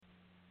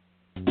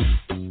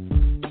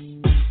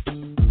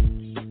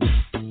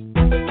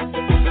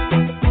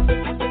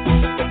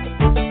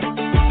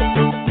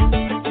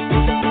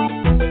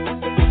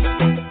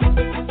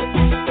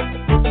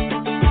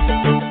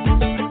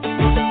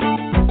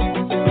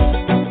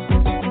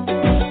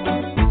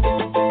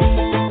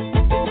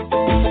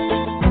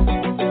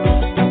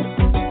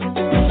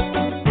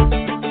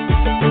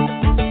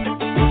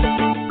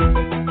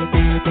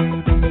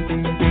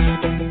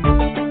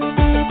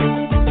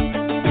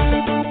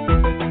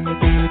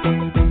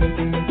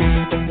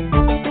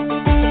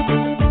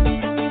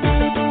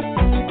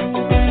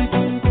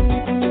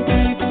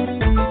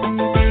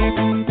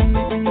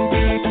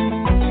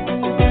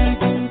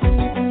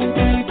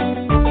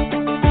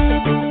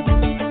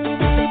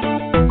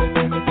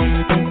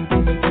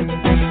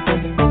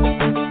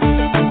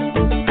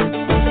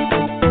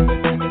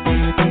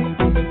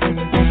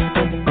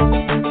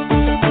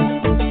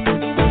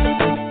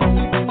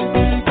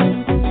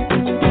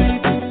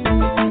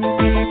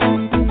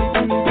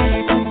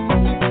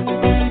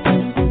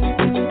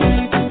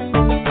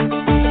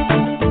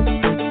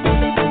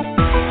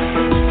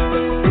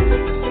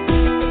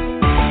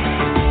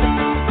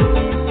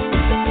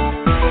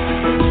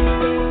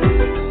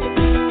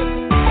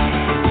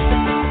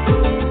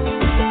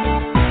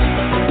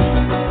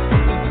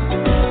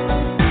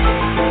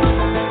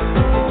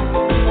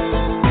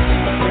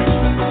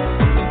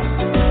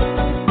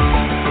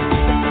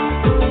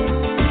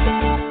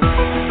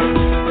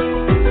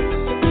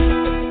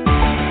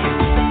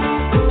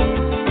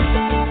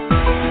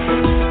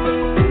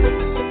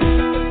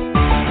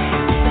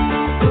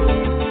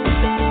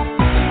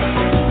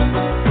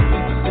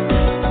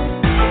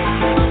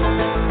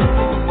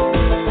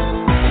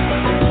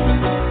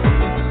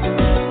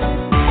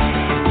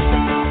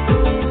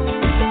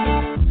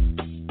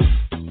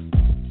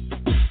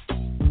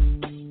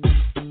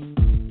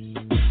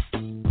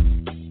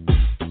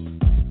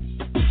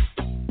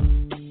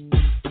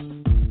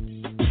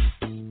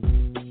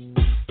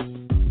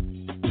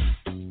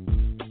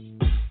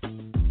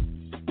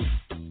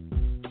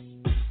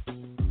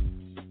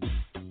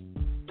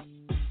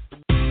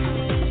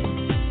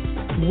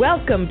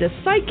Welcome to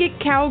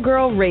Psychic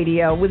Cowgirl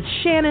Radio with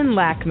Shannon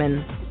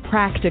Lackman.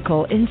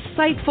 Practical,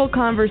 insightful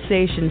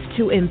conversations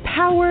to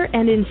empower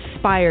and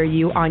inspire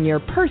you on your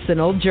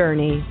personal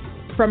journey.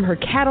 From her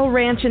cattle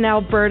ranch in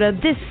Alberta,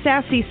 this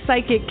sassy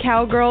psychic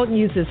cowgirl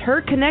uses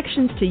her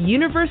connections to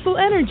universal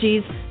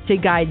energies to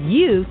guide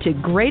you to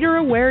greater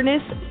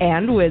awareness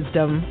and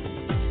wisdom.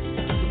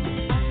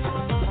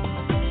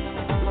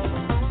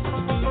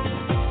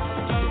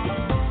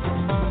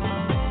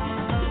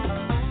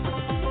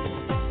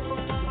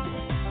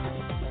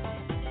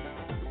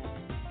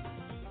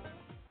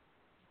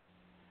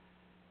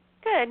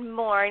 Good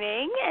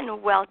morning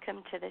and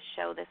welcome to the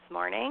show this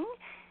morning.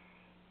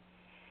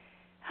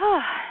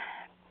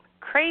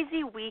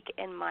 Crazy week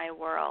in my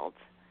world.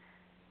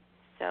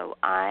 So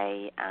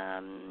I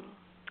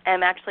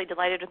am actually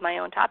delighted with my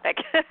own topic.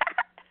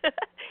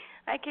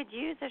 I could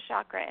use a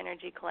chakra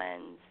energy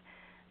cleanse.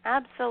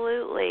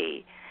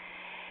 Absolutely.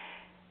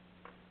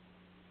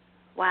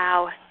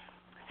 Wow.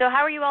 So how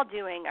are you all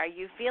doing? Are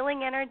you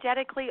feeling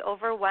energetically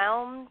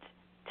overwhelmed,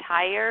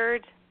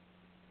 tired,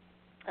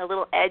 a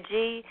little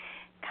edgy,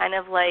 kind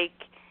of like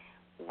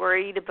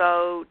worried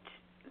about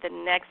the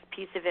next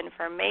piece of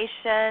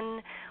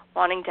information,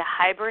 wanting to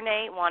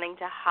hibernate, wanting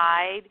to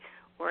hide,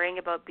 worrying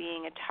about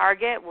being a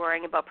target,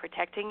 worrying about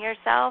protecting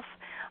yourself?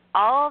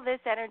 All this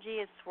energy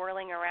is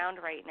swirling around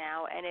right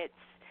now, and it's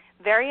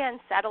very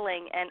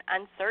unsettling and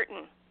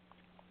uncertain.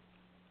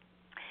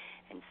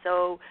 And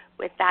so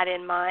with that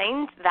in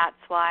mind, that's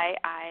why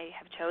I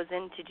have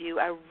chosen to do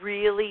a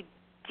really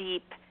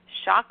deep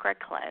chakra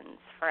cleanse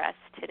for us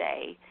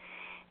today.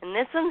 And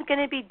this one's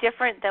going to be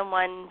different than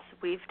ones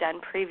we've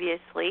done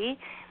previously.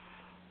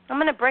 I'm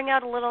going to bring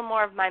out a little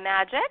more of my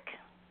magic.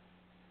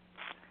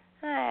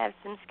 I have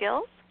some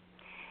skills.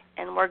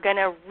 And we're going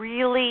to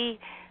really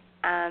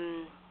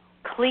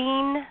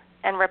clean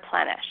and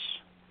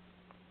replenish.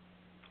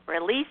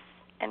 Release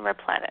and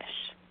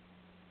replenish.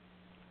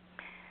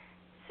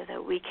 So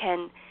that we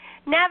can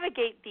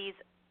navigate these,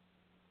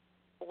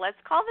 let's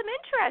call them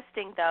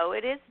interesting, though.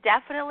 It is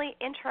definitely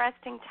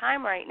interesting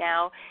time right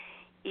now,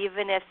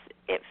 even if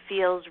it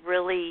feels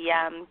really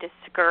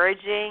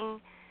discouraging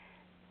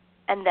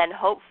and then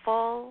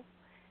hopeful.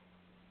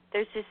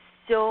 There's just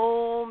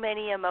so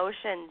many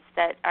emotions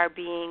that are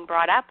being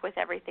brought up with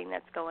everything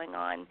that's going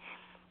on.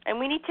 And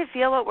we need to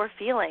feel what we're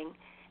feeling,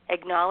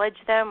 acknowledge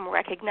them,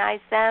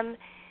 recognize them,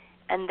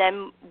 and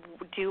then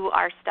do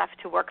our stuff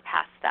to work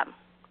past them.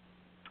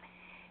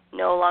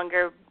 No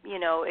longer,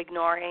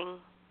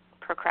 ignoring,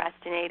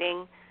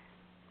 procrastinating.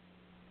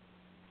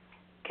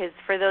 Because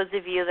for those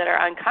of you that are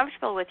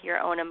uncomfortable with your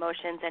own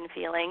emotions and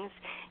feelings,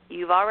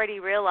 you've already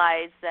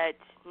realized that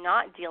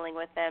not dealing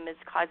with them is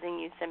causing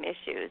you some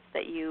issues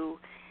that you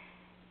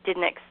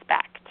didn't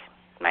expect,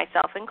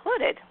 myself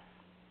included.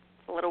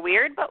 It's a little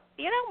weird, but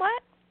you know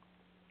what?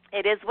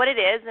 It is what it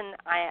is, and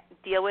I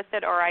deal with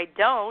it or I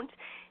don't.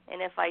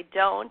 And if I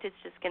don't, it's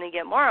just going to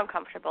get more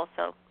uncomfortable.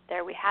 So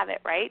there we have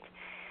it, right?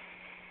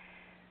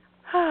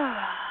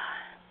 I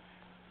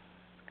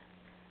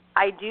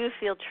do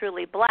feel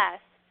truly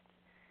blessed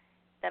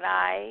that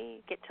I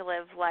get to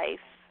live life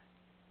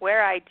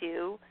where I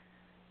do,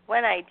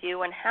 when I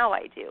do, and how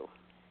I do.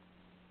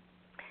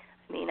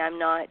 I mean, I'm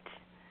not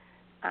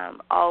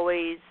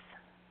always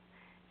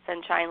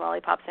sunshine,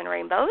 lollipops, and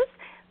rainbows,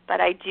 but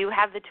I do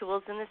have the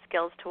tools and the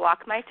skills to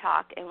walk my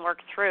talk and work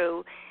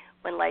through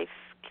when life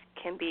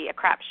can be a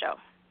crap show.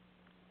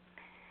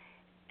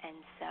 And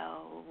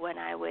so when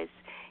I was,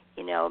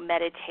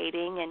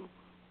 meditating and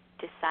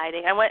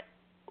deciding,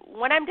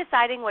 when I'm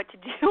deciding what to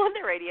do on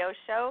the radio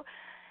show,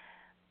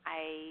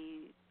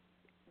 I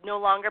no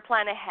longer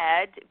plan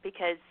ahead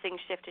because things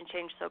shift and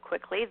change so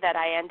quickly that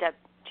I end up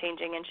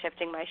changing and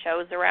shifting my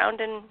shows around,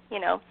 and,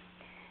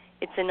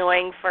 it's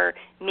annoying for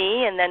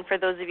me and then for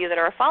those of you that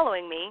are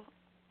following me.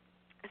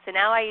 So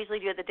now I usually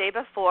do it the day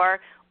before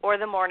or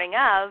the morning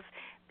of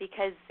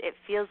because it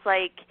feels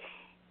like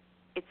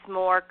it's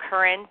more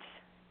current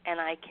and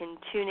I can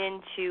tune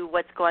into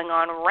what's going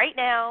on right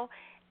now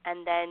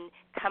and then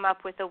come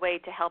up with a way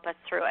to help us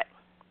through it.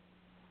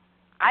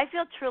 I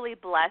feel truly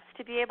blessed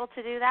to be able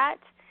to do that.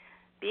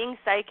 Being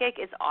psychic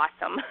is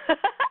awesome.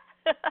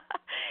 It's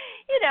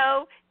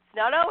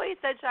not always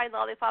sunshine,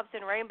 lollipops,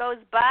 and rainbows,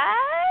 but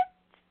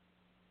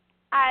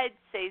I'd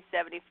say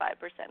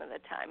 75% of the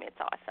time it's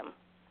awesome.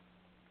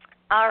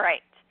 All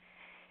right.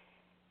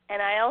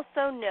 And I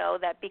also know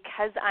that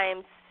because I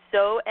am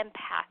so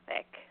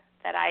empathic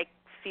that I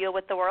feel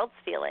what the world's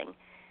feeling,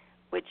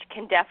 which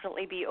can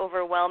definitely be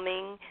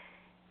overwhelming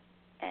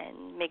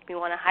and make me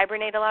want to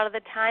hibernate a lot of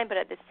the time, but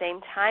at the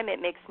same time it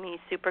makes me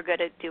super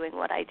good at doing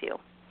what I do,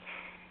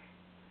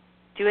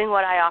 doing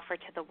what I offer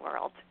to the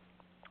world.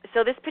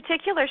 So this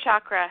particular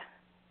chakra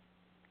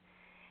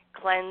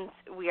cleanse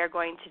we are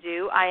going to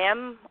do, I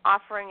am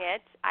offering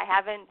it.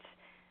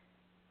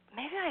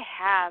 Maybe I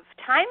have.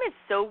 Time is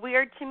so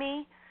weird to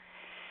me.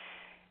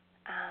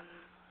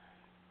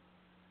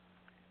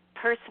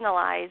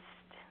 Personalized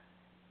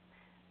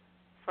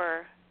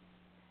for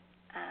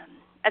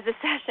as a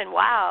session.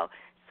 Wow.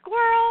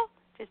 Squirrel.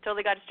 Just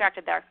totally got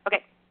distracted there.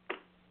 Okay.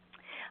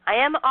 I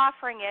am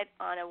offering it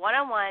on a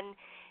one-on-one.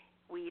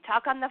 We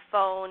talk on the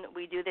phone.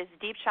 We do this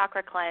deep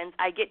chakra cleanse.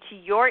 I get to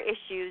your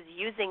issues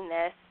using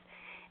this,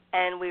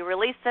 and we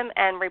release them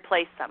and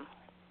replace them.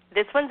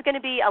 This one's going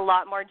to be a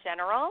lot more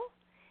general,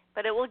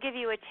 but it will give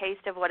you a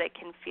taste of what it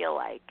can feel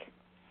like.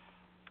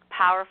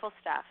 Powerful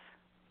stuff.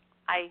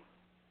 I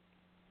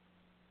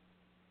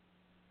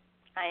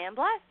am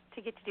blessed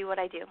to get to do what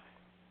I do.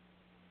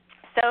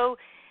 So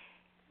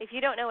if you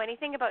don't know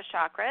anything about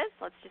chakras,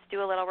 let's just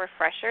do a little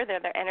refresher. They're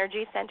the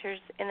energy centers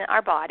in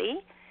our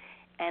body,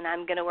 and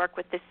I'm going to work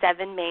with the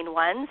 7 main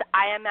ones.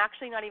 I am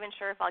actually not even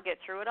sure if I'll get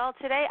through it all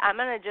today. I'm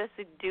going to just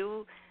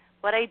do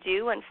what I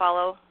do and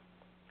follow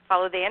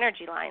the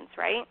energy lines,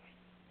 right?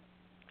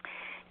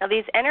 Now,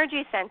 these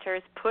energy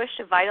centers push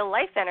vital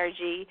life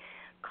energy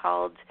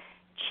called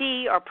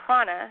chi or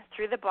prana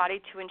through the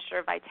body to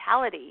ensure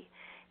vitality.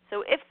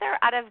 So if they're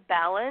out of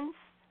balance,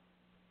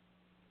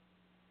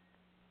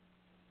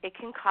 it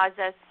can cause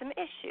us some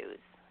issues,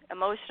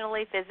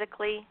 emotionally,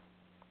 physically.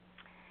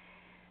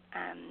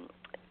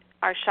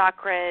 Our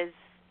chakras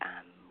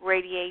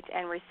radiate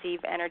and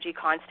receive energy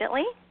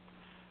constantly.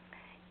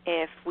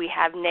 If we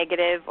have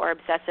negative or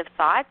obsessive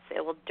thoughts,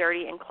 it will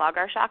dirty and clog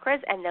our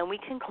chakras, and then we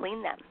can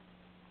clean them.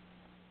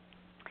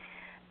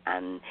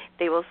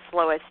 They will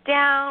slow us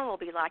down. We'll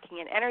be lacking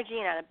in energy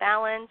and out of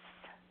balance.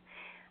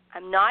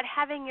 Not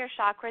having your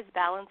chakras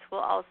balanced will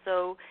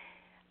also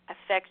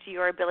affect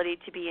your ability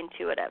to be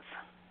intuitive.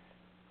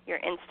 Your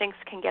instincts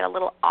can get a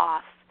little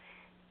off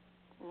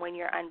when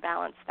you're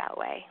unbalanced that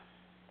way.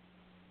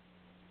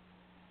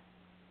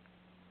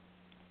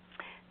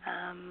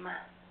 All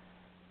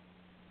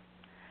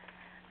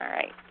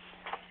right.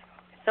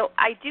 So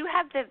I do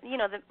have the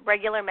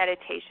regular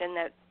meditation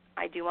that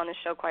I do on the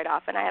show quite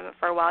often. I haven't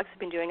for a while because I've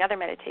been doing other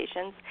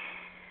meditations.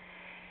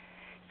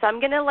 So I'm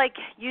going to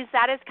use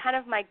that as kind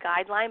of my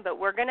guideline, but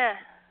we're going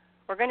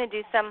to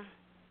do some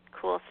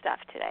cool stuff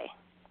today.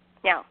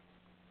 Now,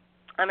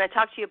 I'm going to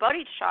talk to you about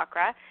each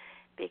chakra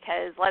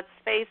because let's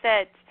face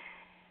it,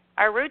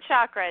 our root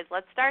chakras,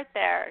 let's start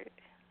there.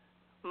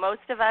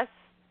 Most of us,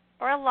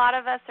 or a lot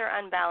of us, are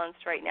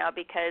unbalanced right now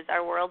because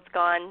our world's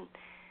gone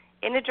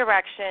in a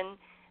direction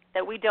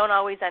that we don't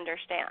always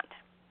understand.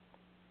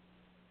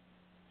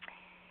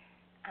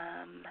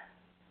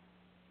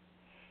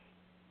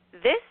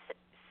 This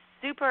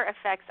super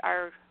affects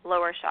our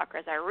lower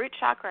chakras, our root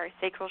chakra, our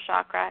sacral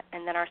chakra,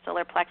 and then our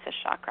solar plexus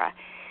chakra.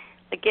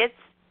 Because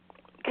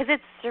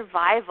it's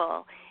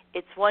survival.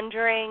 It's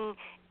wondering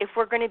if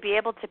we're going to be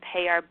able to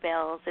pay our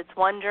bills. It's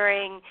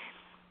wondering,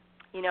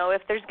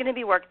 if there's going to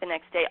be work the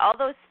next day. All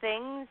those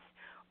things,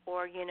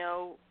 or,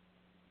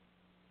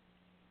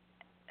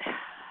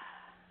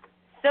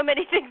 so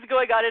many things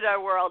going on in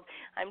our world.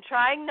 I'm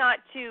trying not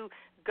to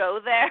go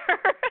there.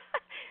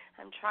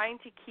 I'm trying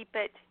to keep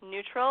it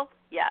neutral.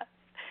 Yes,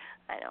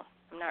 I know.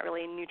 I'm not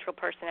really a neutral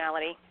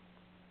personality.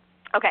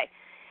 Okay,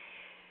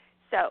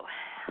 so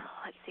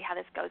let's see how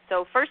this goes.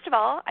 So first of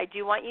all, I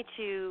do want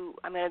you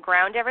I'm going to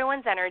ground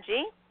everyone's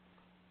energy.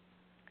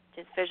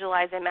 Just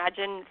visualize,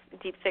 imagine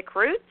deep, thick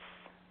roots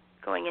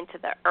going into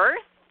the earth.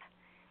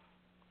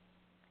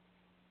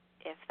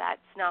 If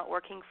that's not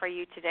working for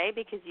you today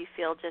because you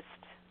feel just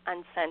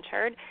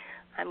uncentered,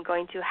 I'm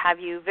going to have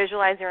you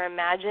visualize or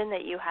imagine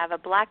that you have a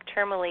black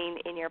tourmaline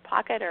in your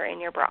pocket or in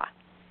your bra.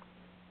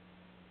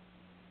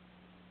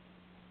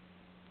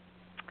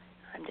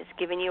 I'm just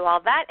giving you all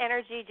that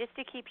energy just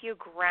to keep you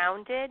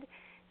grounded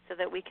so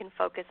that we can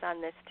focus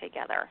on this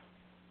together.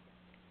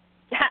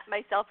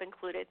 Myself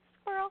included.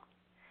 Squirrel.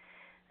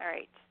 All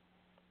right.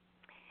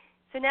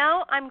 So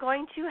now I'm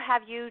going to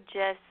have you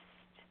just,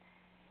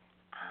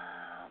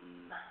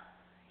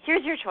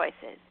 here's your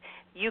choices.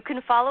 You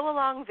can follow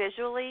along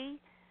visually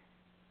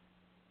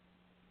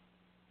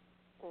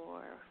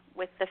or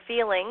with the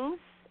feelings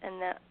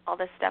and all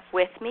this stuff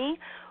with me,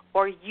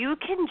 or you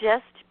can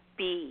just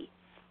be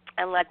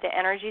and let the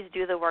energies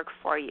do the work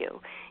for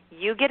you.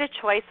 You get a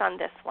choice on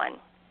this one.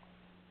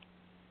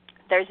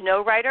 There's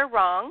no right or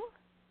wrong,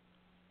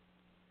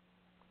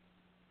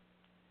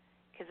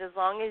 because as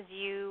long as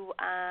you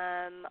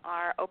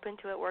are open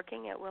to it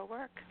working, it will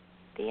work.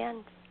 The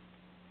end.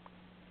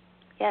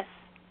 Yes,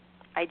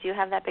 I do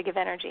have that big of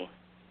energy.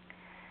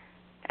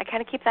 I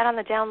kind of keep that on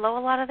the down low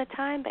a lot of the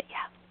time, but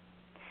yeah.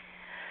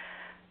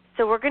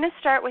 So we're going to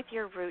start with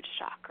your root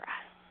chakra.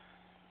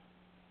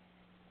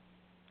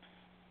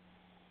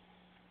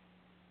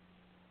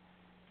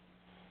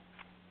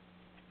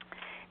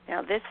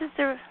 Now this is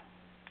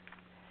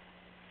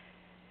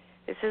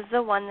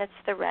the one that's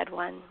the red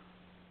one.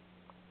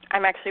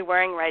 I'm actually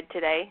wearing red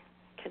today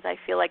because I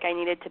feel like I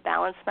needed to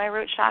balance my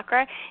root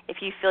chakra.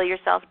 If you feel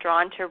yourself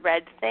drawn to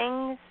red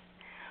things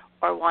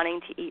or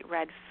wanting to eat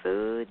red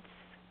foods,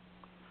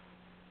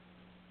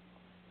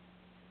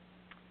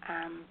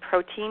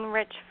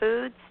 protein-rich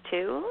foods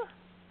too.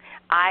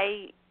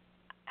 I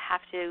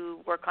have to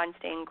work on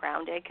staying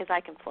grounded because I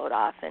can float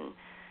off and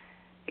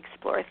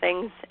explore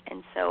things,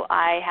 and so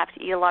I have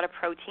to eat a lot of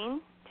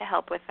protein to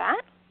help with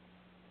that.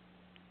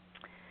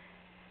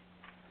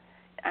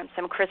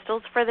 Some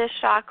crystals for this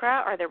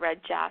chakra are the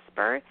red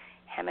jasper,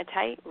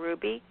 hematite,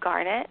 ruby,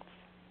 garnet.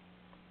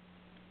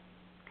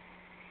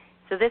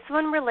 So this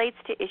one relates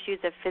to issues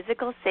of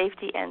physical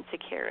safety and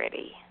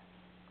security.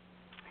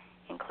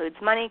 Includes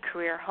money,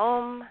 career,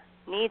 home,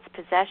 needs,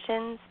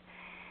 possessions,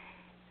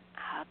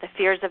 the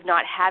fears of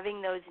not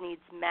having those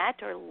needs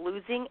met or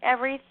losing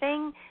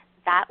everything,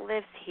 that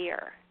lives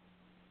here.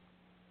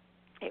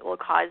 It will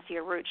cause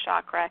your root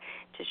chakra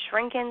to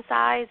shrink in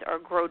size or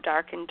grow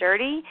dark and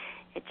dirty.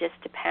 It just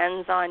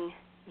depends on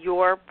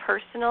your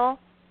personal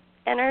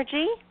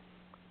energy.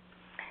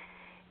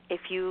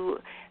 If you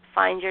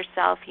find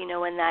yourself,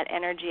 in that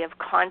energy of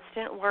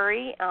constant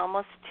worry,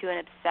 almost to an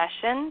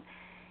obsession,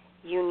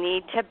 you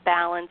need to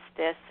balance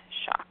this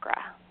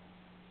chakra.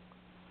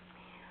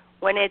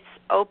 When it's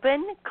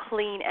open,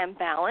 clean, and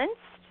balanced,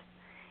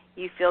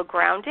 you feel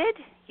grounded,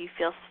 you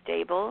feel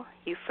stable,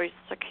 you feel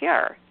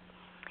secure.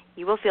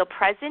 You will feel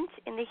present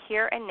in the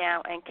here and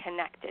now and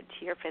connected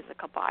to your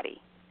physical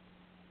body.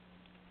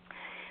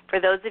 For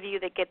those of you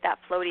that get that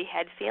floaty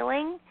head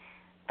feeling,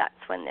 that's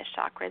when this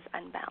chakra is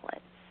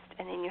unbalanced.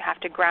 And then you have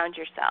to ground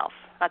yourself.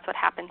 That's what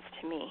happens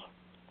to me.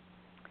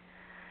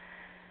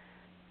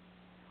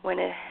 When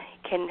it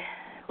can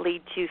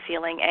lead to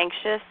feeling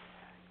anxious,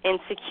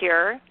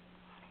 insecure,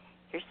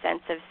 your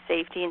sense of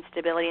safety and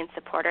stability and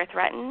support are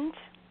threatened.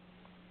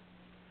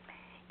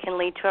 Can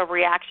lead to a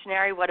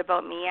reactionary what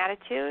about me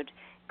attitude,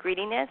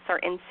 greediness, or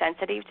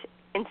insensitivity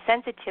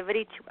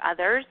to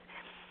others.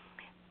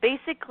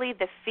 Basically,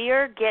 the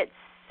fear gets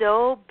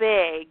so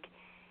big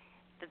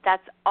that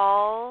that's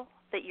all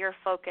that you're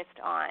focused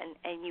on,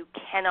 and you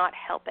cannot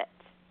help it.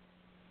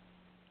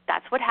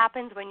 That's what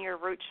happens when your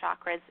root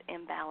chakra is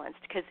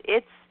imbalanced, because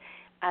it's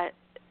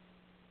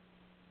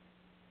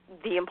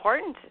the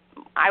important,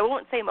 I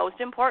won't say most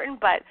important,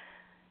 but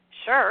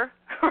sure,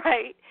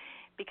 right?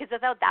 Because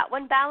without that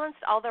one balanced,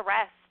 all the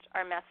rest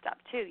are messed up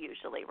too,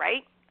 usually,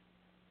 right?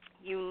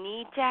 You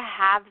need to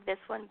have this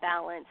one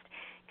balanced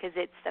because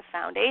it's the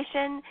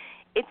foundation.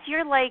 It's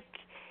your,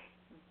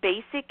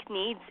 basic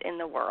needs in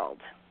the world.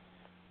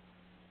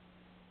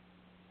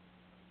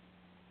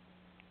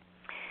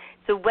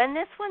 So when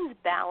this one's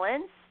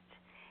balanced,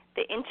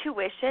 the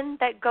intuition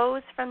that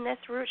goes from this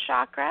root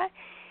chakra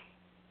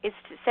is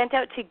sent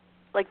out to,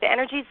 the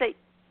energies that,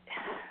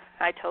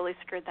 I totally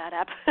screwed that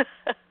up.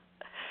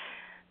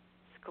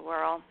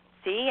 Squirrel.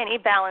 See, I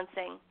need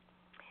balancing.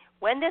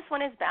 When this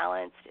one is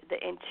balanced, the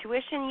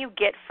intuition you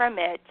get from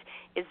it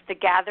is the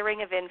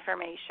gathering of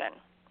information.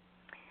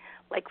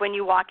 Like when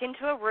you walk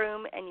into a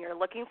room and you're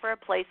looking for a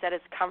place that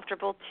is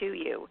comfortable to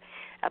you,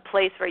 a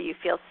place where you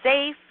feel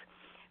safe,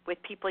 with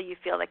people you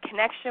feel a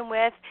connection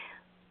with,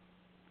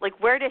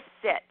 where to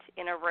sit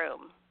in a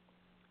room.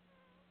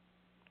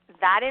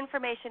 That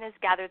information is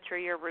gathered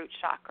through your root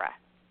chakra.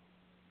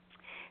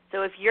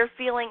 So if you're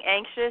feeling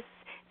anxious,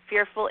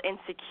 fearful,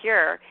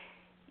 insecure,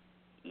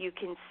 you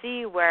can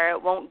see where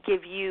it won't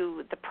give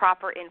you the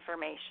proper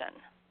information,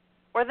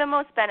 or the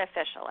most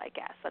beneficial, I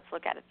guess. Let's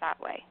look at it that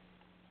way.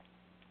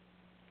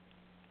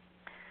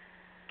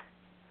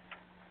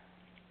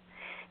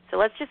 So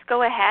let's just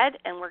go ahead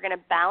and we're going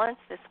to balance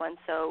this one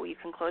so you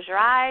can close your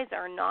eyes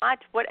or not,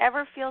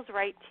 whatever feels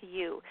right to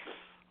you.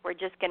 We're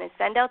just going to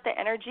send out the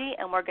energy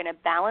and we're going to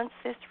balance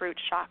this root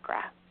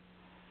chakra.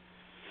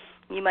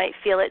 You might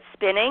feel it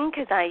spinning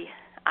because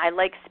I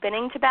like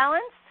spinning to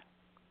balance.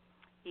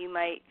 You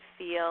might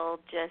feel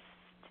just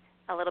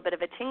a little bit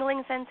of a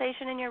tingling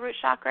sensation in your root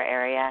chakra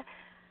area.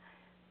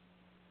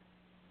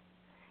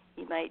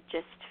 You might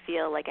just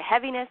feel like a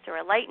heaviness or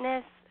a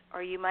lightness,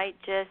 or you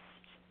might just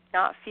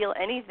not feel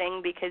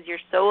anything because you're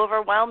so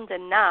overwhelmed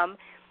and numb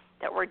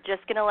that we're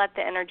just going to let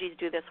the energies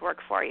do this work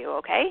for you,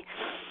 okay?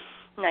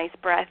 Nice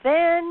breath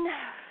in.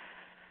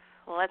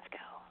 Let's go.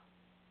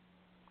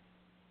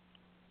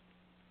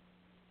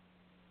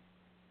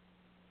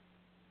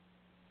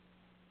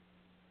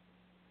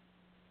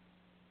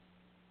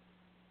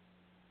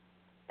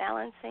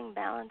 Balancing,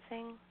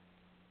 balancing.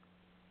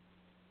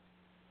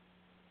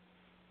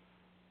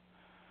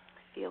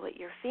 Feel what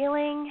you're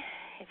feeling.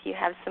 If you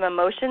have some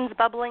emotions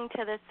bubbling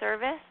to the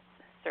surface,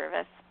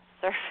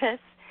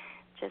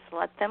 just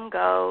let them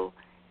go.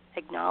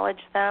 Acknowledge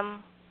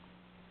them.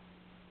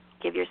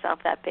 Give yourself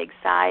that big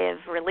sigh of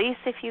release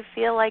if you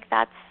feel like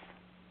that's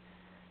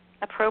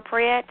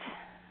appropriate.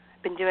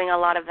 I've been doing a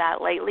lot of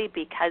that lately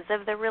because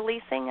of the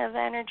releasing of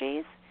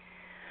energies.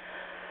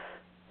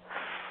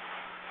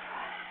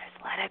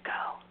 Just let it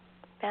go.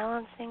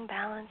 Balancing,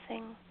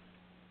 balancing.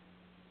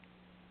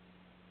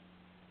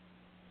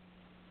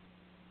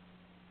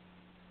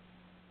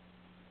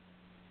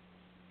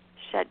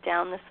 Shut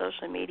down the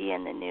social media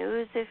and the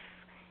news if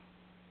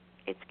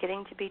it's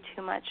getting to be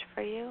too much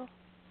for you.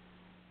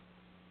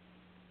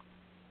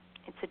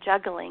 It's a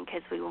juggling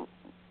because we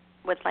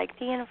would like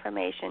the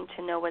information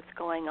to know what's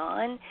going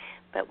on,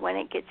 but when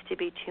it gets to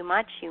be too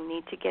much, you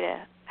need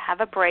to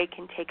have a break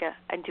and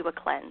do a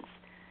cleanse,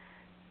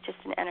 just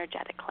an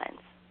energetic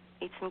cleanse.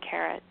 Eat some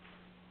carrots.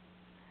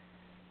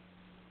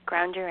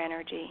 Ground your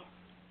energy.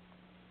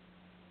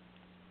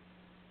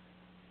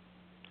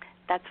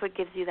 that's what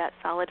gives you that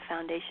solid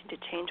foundation to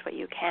change what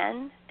you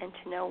can and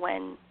to know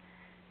when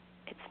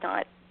it's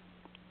not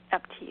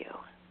up to you.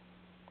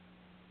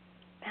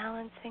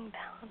 Balancing.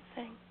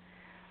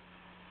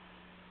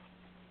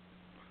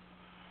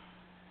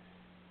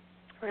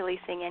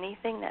 Releasing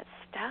anything that's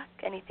stuck,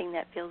 anything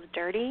that feels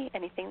dirty,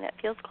 anything that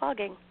feels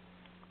clogging.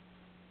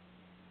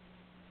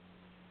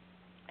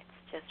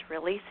 It's just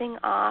releasing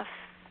off,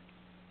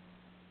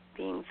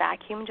 being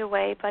vacuumed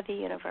away by the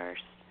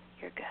universe.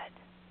 You're good.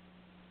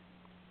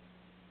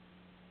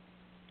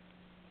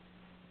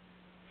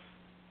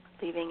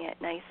 Leaving it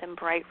nice and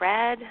bright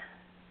red,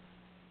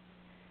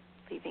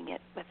 leaving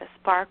it with a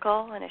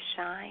sparkle and a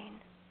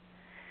shine.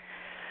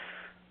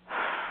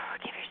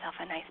 Give yourself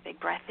a nice big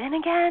breath in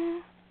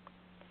again.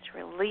 Just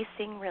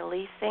releasing.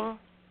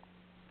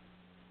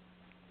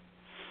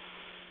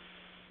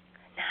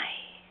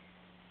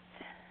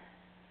 Nice.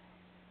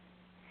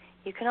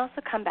 You can also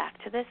come back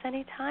to this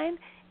anytime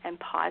and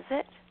pause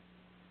it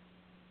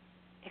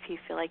if you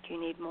feel like you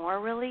need more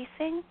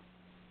releasing.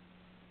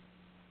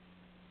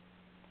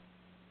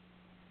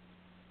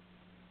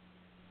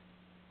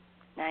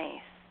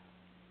 Nice.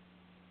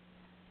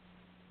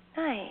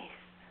 Okay.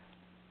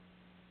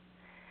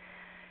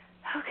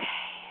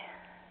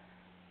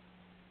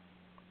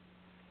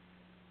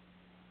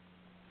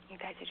 You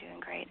guys are doing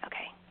great.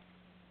 Okay.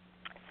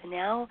 So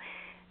now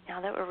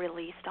that we're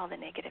released all the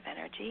negative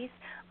energies,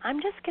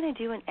 I'm just going to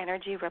do an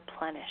energy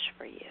replenish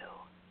for you.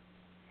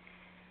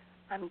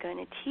 I'm going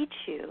to teach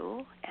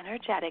you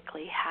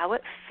energetically how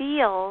it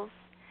feels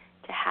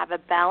to have a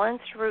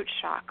balanced root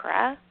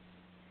chakra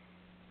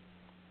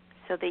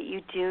so that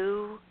you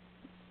do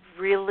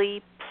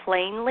really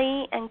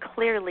plainly and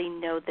clearly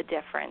know the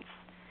difference.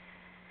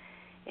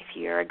 If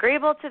you're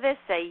agreeable to this,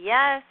 say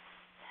yes.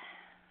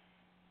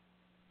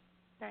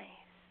 Nice.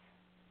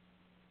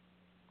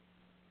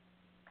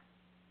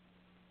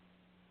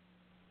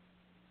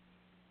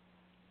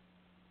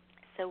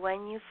 So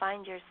when you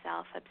find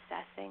yourself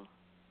obsessing,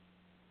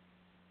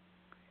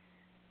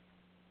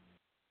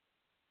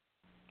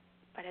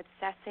 but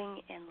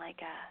obsessing in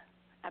like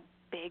a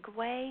big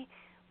way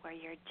where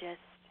you're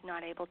just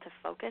not able to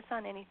focus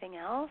on anything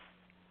else,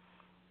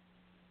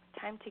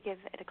 time to give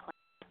it a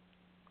cleanse.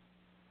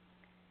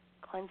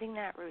 Cleansing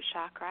that root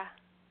chakra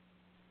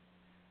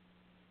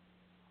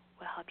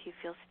will help you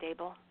feel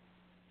stable.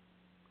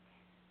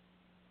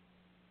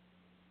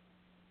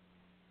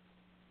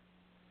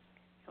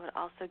 It will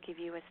also give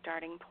you a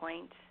starting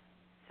point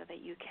so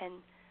that you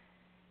can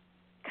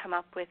come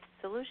up with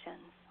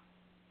solutions.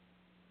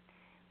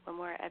 When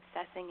we're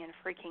obsessing and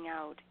freaking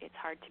out, it's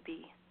hard to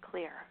be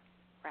clear,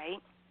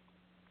 right?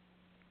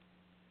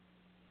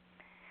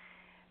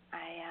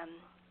 I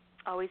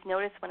always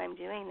notice when I'm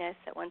doing this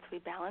that once we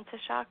balance a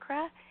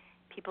chakra,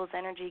 people's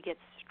energy gets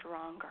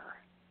stronger,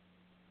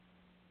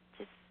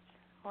 just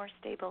more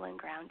stable and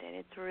grounded.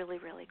 It's really,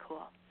 really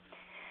cool.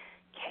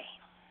 Okay.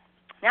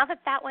 Now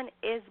that one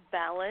is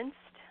balanced,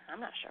 I'm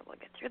not sure we'll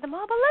get through them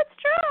all, but let's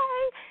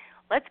try.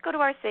 Let's go to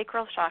our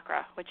sacral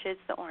chakra, which is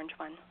the orange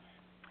one.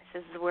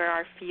 This is where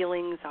our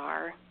feelings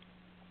are.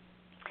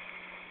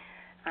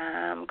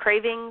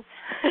 Cravings,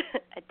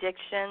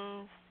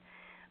 addictions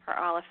are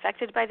all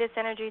affected by this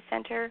energy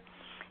center.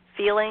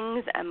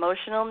 Feelings,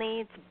 emotional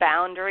needs,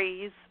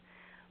 boundaries,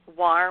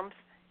 warmth,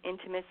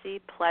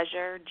 intimacy,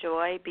 pleasure,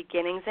 joy,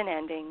 beginnings and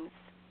endings.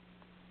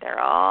 They're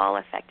all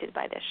affected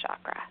by this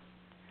chakra.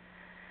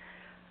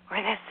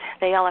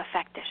 They all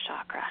affect this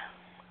chakra.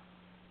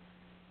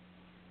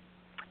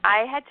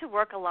 I had to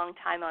work a long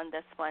time on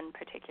this one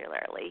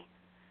particularly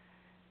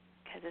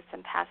because of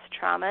some past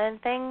trauma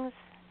and things,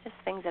 just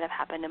things that have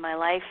happened in my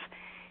life.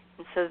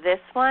 And so this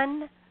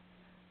one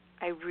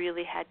I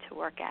really had to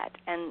work at.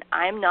 And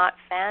I'm not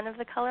a fan of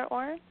the color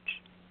orange,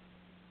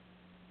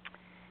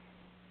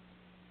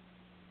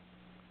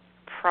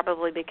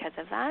 probably because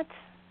of that.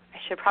 I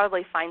should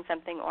probably find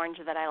something orange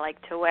that I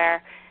like to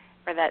wear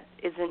or that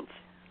isn't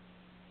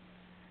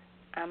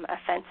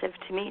offensive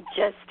to me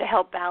just to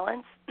help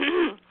balance.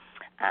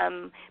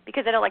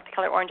 Because I don't like the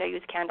color orange, I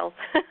use candles.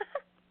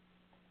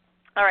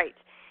 All right.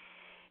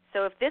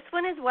 So if this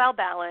one is well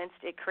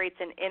balanced, it creates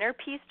an inner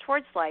peace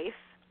towards life,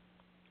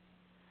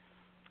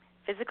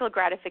 physical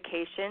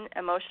gratification,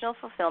 emotional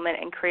fulfillment,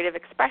 and creative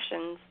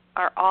expressions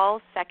are all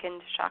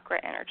second chakra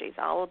energies,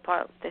 all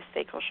about this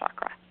sacral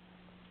chakra.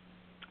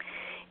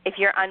 If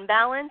you're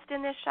unbalanced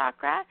in this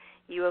chakra,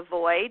 you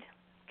avoid,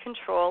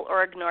 control,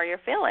 or ignore your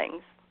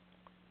feelings.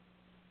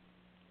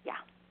 Yeah.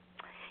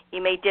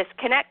 You may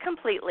disconnect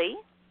completely,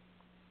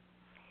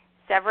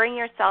 severing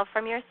yourself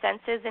from your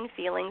senses and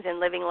feelings and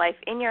living life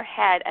in your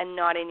head and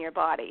not in your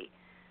body.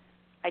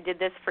 I did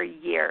this for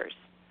years.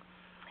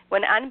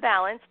 When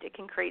unbalanced, it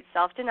can create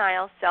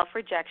self-denial,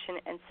 self-rejection,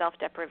 and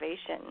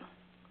self-deprivation.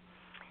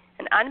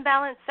 An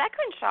unbalanced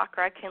second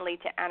chakra can lead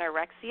to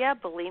anorexia,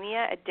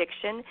 bulimia,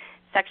 addiction,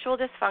 sexual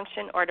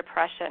dysfunction, or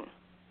depression.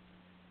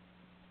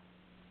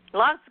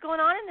 Lots going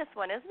on in this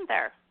one, isn't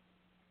there?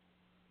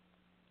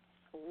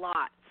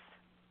 Lots.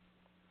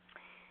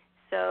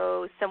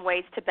 So some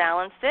ways to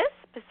balance this,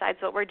 besides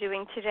what we're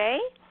doing today,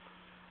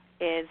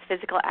 is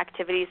physical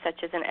activities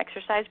such as an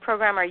exercise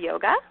program or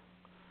yoga.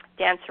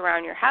 Dance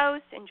around your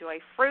house. Enjoy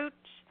fruit,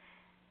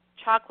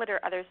 chocolate, or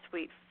other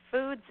sweet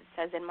foods. It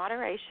says in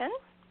moderation.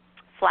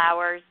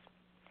 Flowers.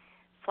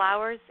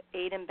 Flowers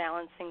aid in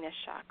balancing this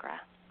chakra.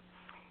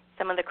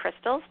 Some of the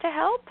crystals to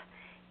help: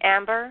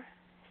 amber,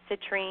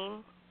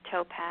 citrine,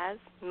 topaz,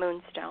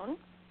 moonstone.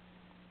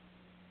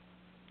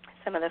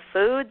 Some of the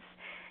foods: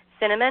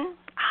 cinnamon.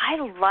 I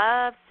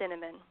love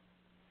cinnamon.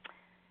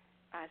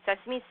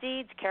 Sesame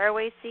seeds,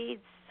 caraway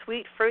seeds,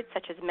 sweet fruits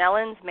such as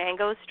melons,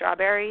 mangoes,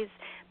 strawberries,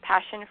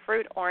 passion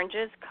fruit,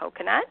 oranges,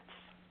 coconuts,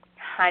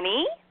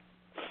 honey.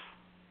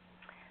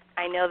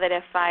 I know that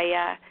if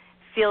I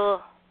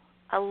feel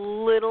a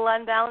little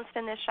unbalanced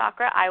in this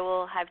chakra, I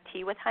will have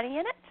tea with honey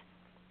in it.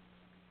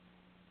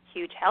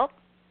 Huge help.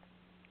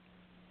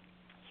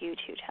 Huge,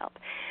 huge help.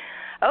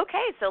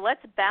 Okay, so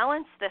let's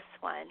balance this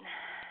one.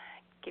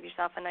 Give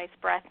yourself a nice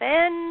breath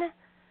in.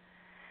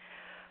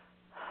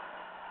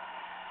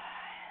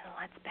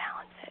 Let's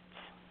balance it.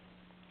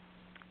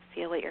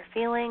 Feel what you're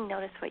feeling.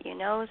 Notice what you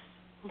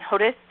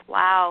notice.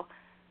 Wow.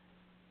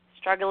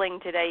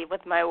 Struggling today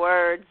with my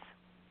words.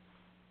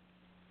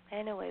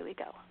 And away we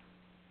go.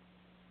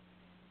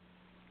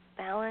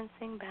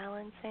 Balancing,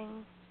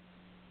 balancing.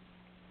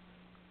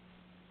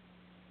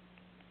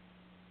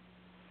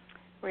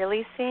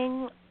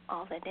 Releasing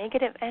all the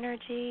negative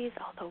energies,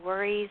 all the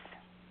worries.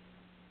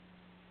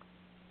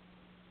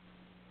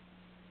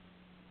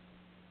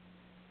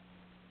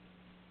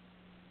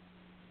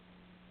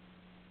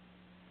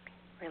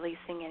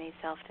 Releasing any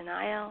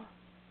self-denial,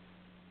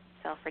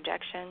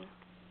 self-rejection.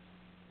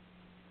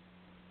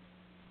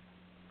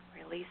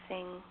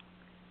 Releasing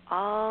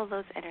all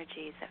those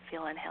energies that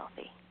feel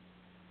unhealthy.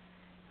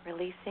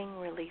 Releasing,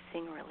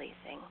 releasing,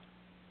 releasing.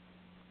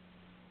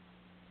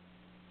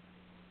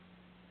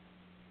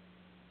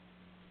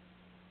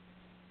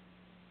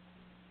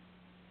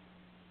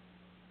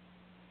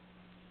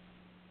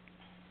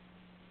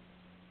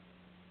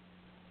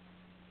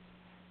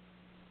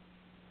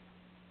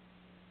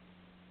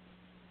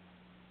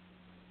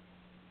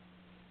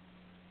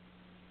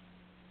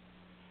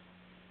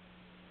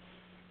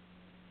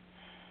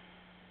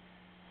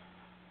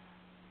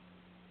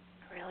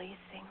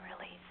 Releasing,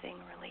 releasing,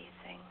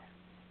 releasing.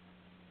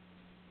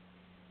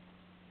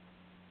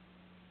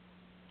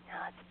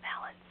 Now let's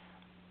balance.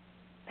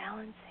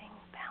 Balancing,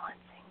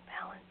 balancing,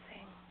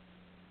 balancing.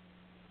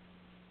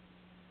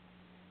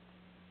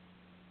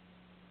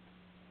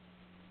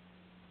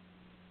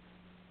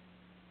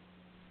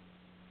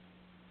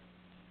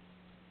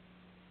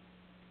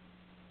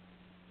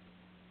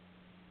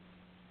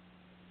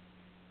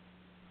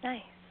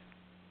 Nice.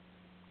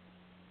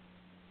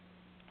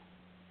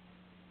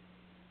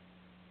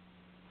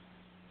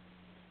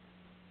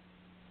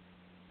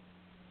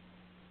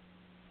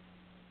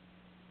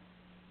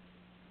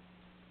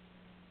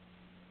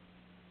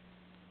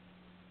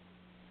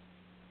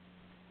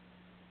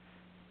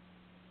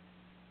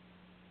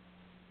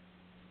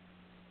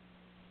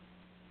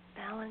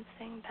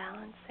 Balancing,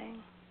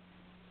 balancing.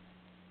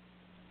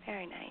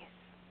 Very nice.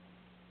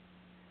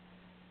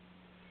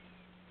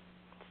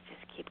 Let's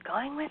just keep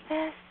going with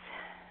this.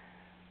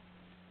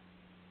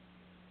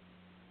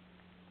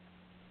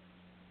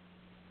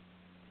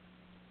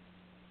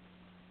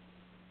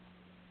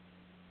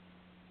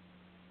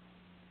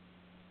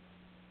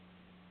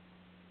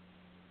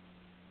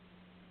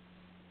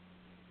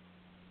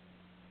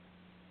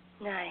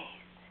 Nice.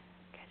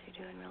 Guys,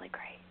 you're doing really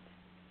great.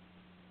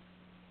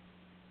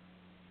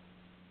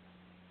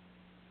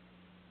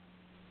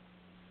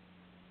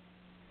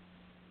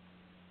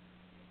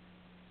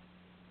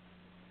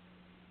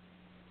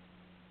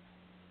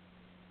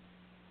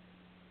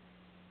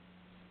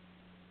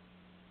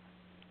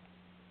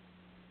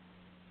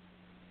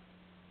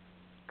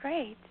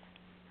 Great.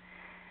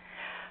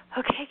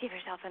 Okay, give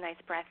yourself a nice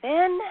breath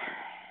in,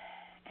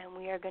 and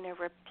we are going to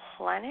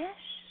replenish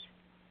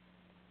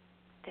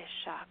this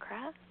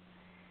chakra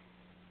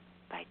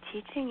by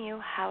teaching you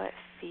how it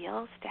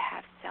feels to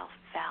have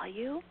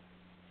self-value.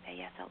 Say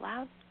yes out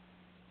loud.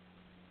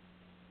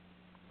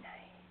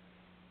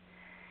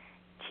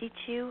 Nice. Teach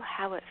you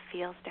how it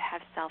feels to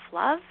have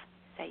self-love.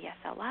 Say yes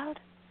out loud.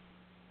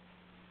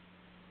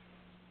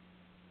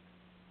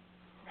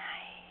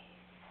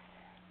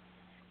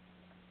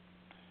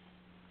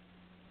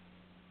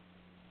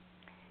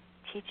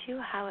 Teach you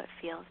how it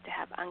feels to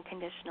have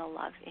unconditional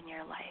love in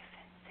your life.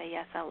 Say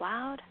yes out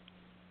loud.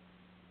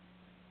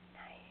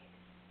 Nice.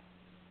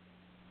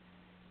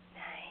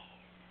 Nice.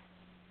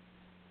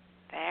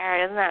 There,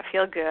 doesn't that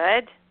feel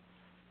good?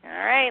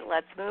 All right,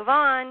 let's move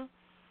on.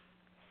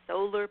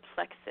 Solar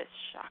plexus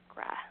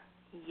chakra,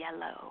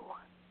 yellow.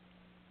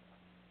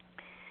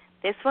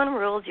 This one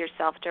rules your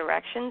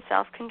self-direction,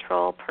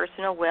 self-control,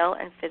 personal will,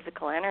 and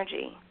physical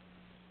energy.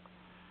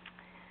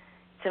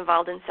 It's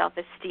involved in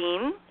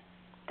self-esteem,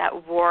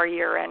 that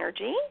warrior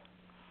energy,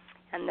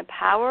 and the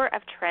power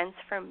of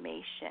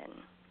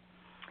transformation.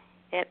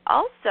 It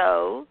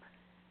also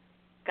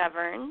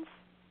governs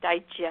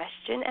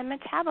digestion and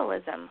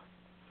metabolism,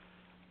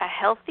 A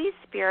healthy,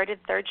 spirited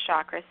third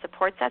chakra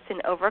supports us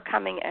in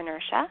overcoming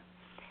inertia,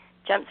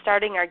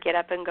 jump-starting our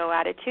get-up-and-go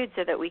attitude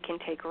so that we can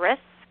take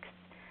risks,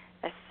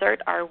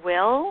 assert our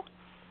will,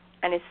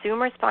 and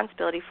assume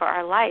responsibility for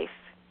our life.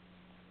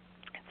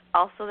 It's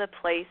also the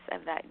place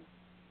of that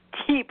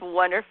deep,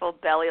 wonderful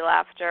belly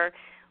laughter,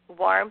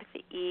 warmth,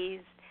 ease,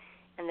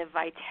 and the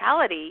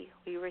vitality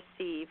we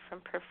receive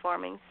from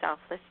performing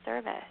selfless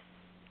service.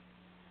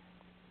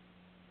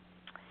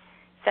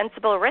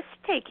 Sensible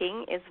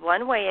risk-taking is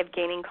one way of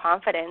gaining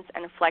confidence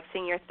and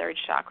flexing your third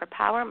chakra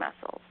power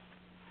muscles.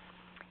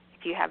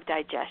 If you have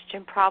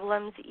digestion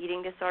problems,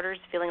 eating disorders,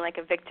 feeling like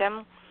a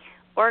victim,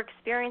 or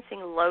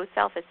experiencing low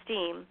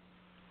self-esteem,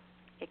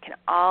 it can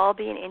all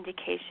be an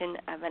indication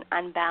of an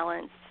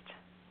unbalanced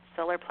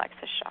solar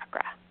plexus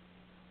chakra.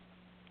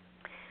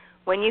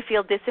 When you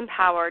feel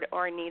disempowered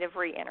or in need of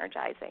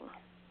re-energizing.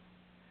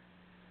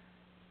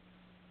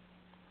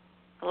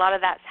 A lot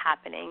of that's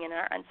happening in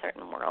our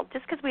uncertain world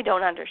just because we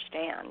don't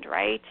understand,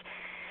 right?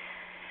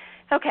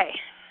 Okay.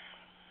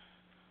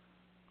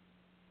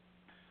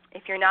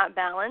 If you're not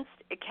balanced,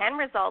 it can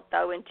result,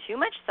 though, in too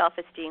much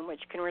self-esteem,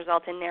 which can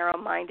result in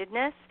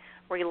narrow-mindedness,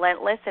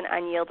 relentless, and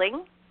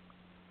unyielding.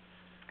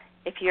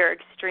 If you're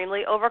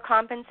extremely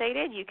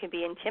overcompensated, you can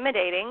be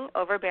intimidating,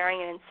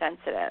 overbearing, and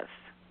insensitive.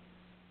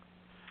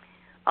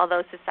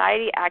 Although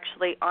society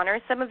actually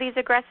honors some of these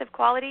aggressive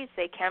qualities,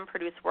 they can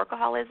produce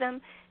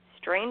workaholism,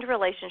 strained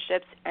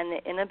relationships, and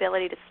the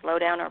inability to slow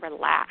down or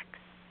relax.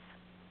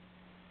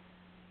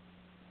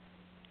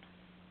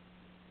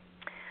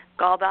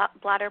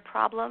 Gallbladder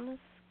problems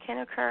can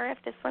occur if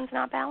this one's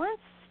not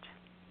balanced.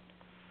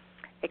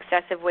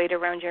 Excessive weight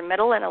around your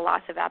middle and a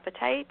loss of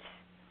appetite.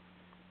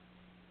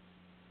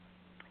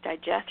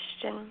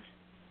 Digestion.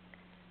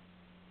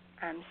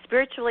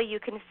 Spiritually, you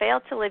can fail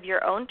to live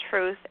your own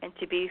truth and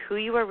to be who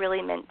you are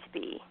really meant to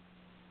be.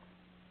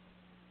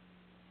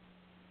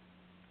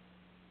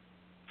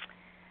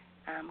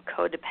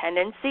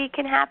 Codependency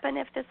can happen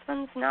if this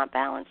one's not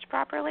balanced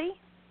properly.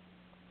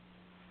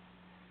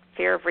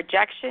 Fear of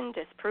rejection,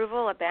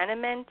 disapproval,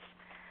 abandonment.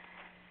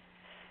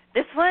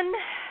 This one,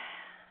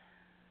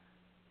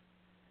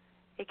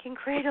 it can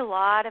create a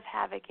lot of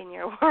havoc in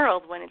your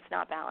world when it's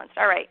not balanced.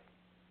 All right.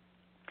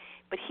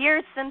 But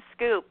here's some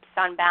scoops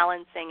on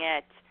balancing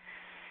it.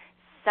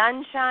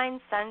 Sunshine,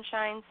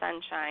 sunshine,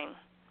 sunshine.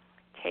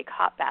 Take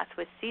hot baths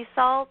with sea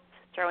salt.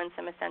 Throw in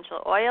some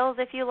essential oils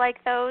if you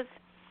like those.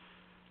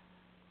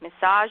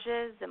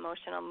 Massages,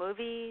 emotional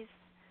movies.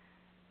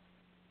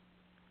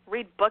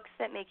 Read books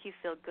that make you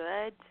feel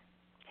good.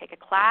 Take a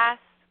class.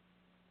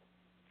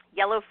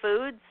 Yellow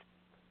foods.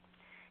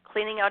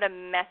 Cleaning out a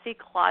messy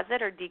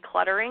closet or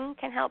decluttering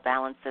can help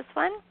balance this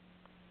one.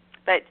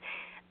 But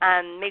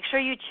make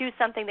sure you choose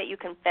something that you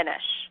can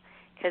finish,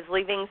 because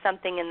leaving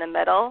something in the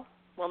middle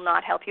will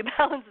not help you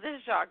balance this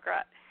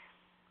chakra.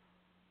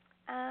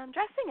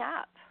 Dressing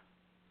up,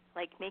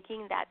 like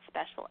making that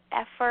special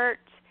effort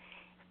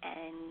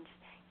and,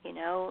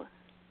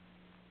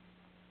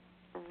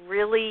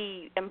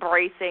 really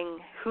embracing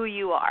who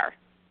you are.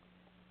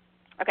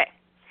 Okay.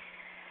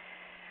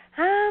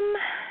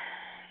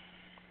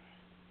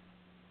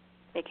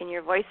 Making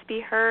your voice be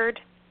heard.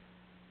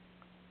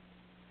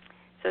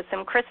 So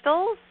some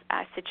crystals,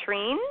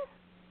 citrine,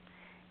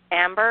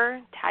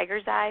 amber,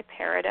 tiger's eye,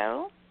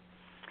 peridot.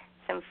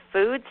 Some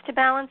foods to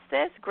balance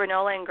this,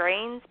 granola and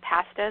grains,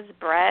 pastas,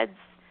 breads,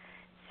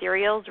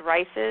 cereals,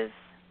 rices,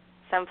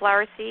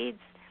 sunflower seeds,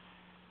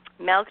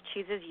 milk,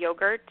 cheeses,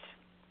 yogurt,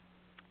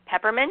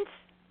 peppermint.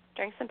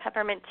 Drink some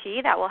peppermint tea.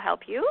 That will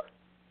help you.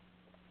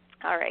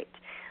 All right.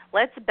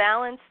 Let's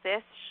balance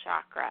this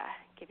chakra.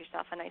 Give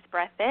yourself a nice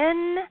breath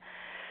in.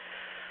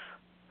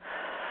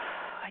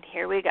 And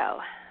here we go.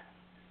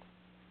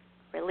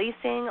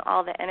 Releasing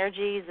all the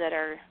energies that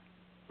are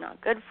not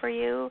good for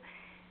you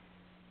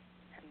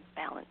and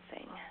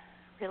balancing.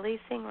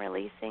 Releasing,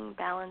 releasing,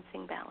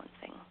 balancing,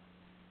 balancing.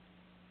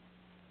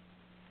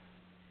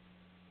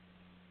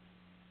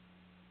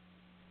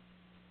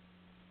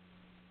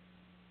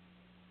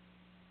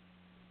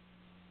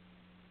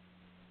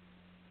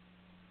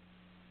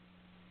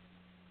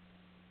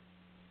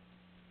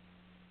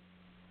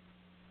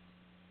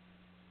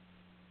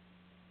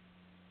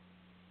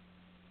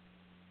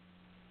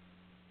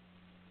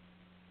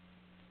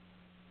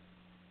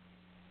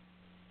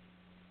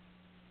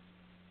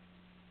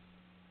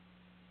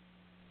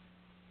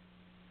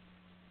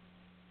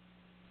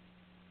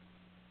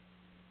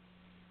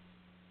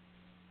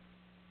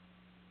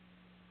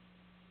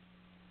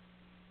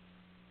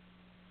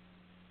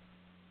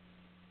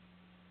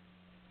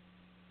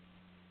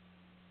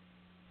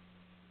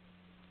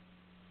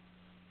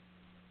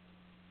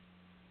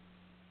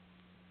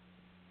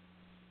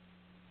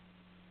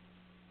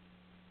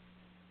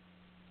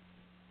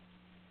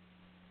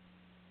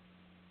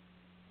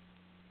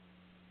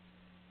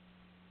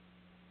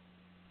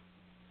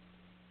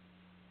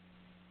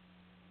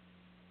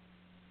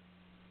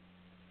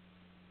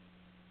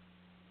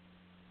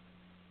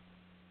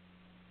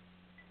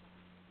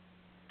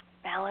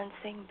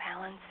 Balancing,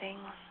 balancing.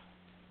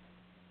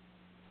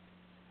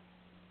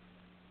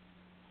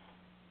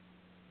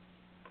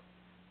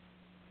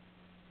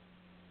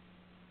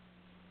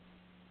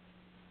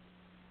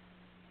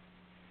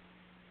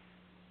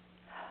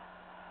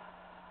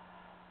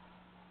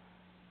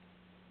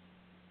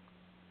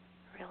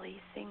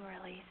 Releasing,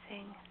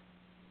 releasing.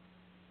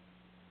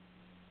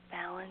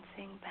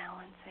 Balancing,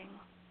 balancing.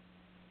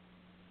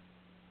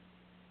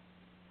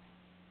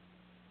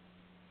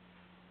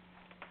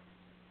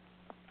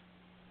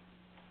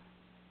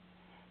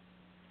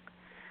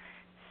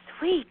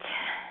 Sweet.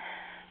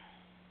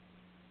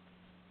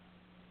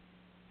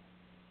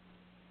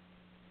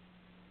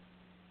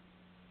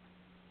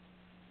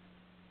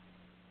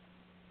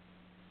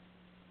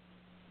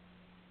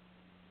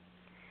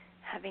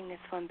 Having this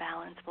one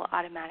balance will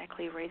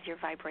automatically raise your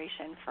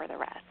vibration for the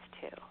rest,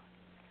 too.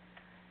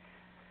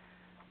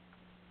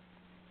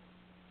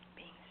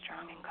 Being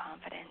strong and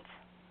confident.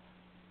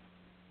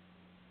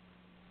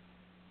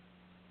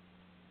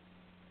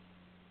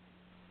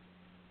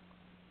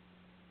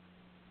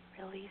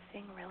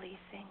 Releasing,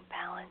 releasing,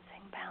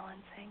 balancing,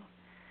 balancing.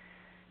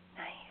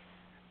 Nice.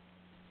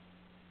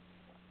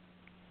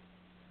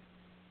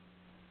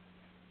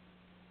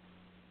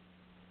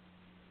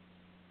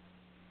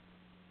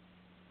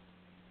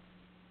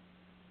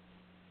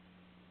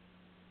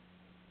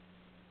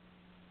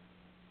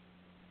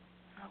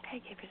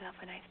 Okay, give yourself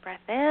a nice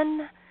breath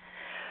in,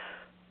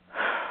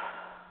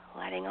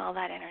 letting all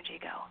that energy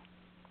go.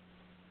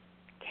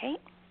 Okay,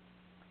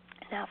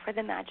 now for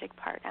the magic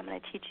part, I'm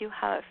going to teach you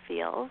how it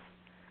feels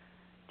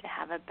to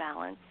have a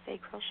balanced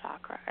sacral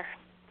chakra, or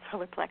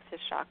solar plexus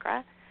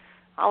chakra,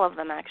 all of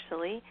them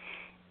actually,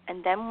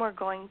 and then we're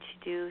going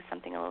to do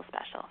something a little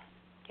special.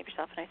 Give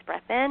yourself a nice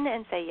breath in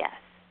and say yes.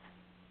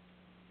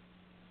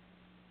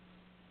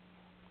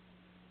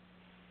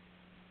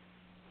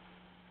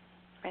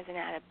 As an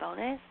added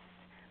bonus,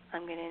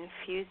 I'm going to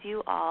infuse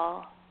you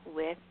all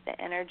with the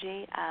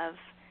energy of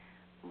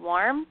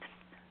warmth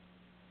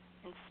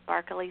and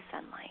sparkly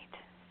sunlight.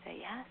 Say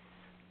yes.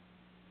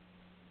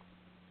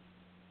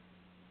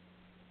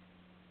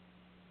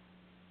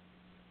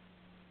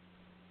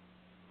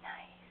 Nice.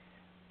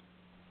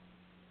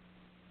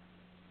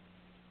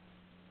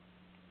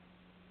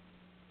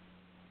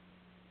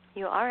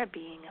 You are a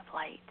being of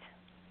light.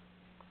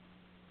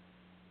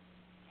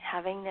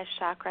 Having this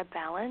chakra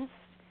balanced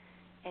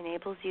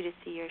enables you to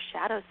see your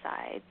shadow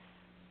sides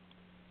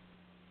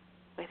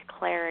with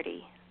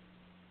clarity.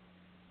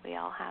 We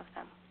all have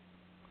them.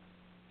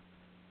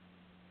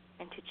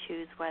 And to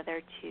choose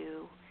whether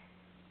to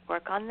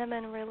work on them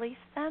and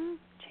release them,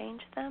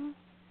 change them,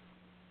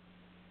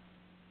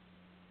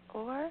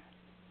 or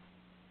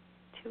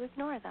to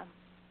ignore them.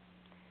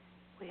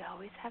 We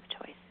always have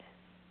choices.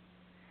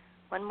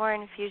 One more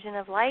infusion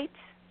of light.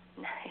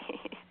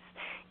 Nice.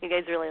 You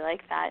guys really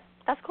like that.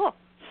 That's cool.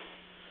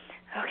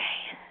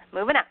 Okay.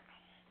 Moving up.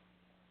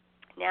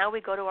 Now we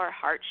go to our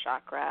heart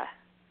chakra.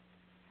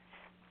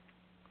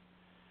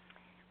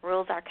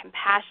 Rules are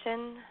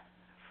compassion,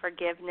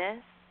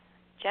 forgiveness,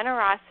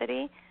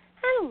 generosity,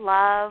 and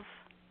love.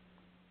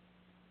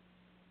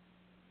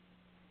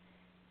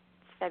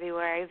 It's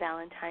February,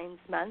 Valentine's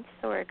month,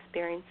 so we're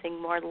experiencing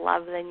more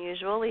love than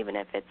usual, even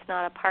if it's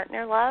not a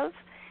partner love.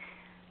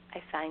 I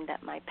find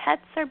that my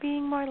pets are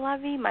being more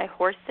lovey, my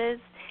horses,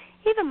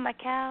 even my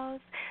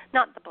cows.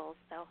 Not the bulls,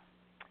 though.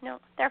 No,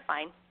 they're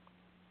fine.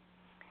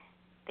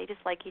 They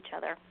just like each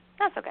other.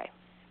 That's okay.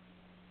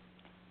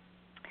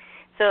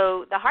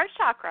 So the heart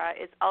chakra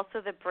is also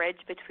the bridge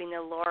between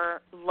the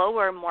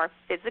lower, more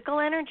physical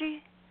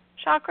energy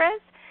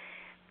chakras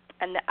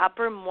and the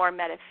upper, more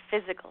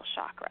metaphysical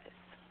chakras.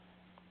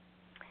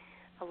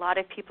 A lot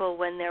of people,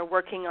 when they're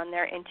working on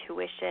their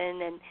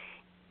intuition and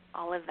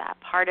all of that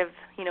part of,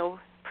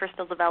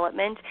 personal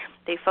development,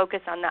 they focus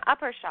on the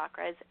upper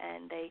chakras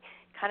and they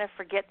kind of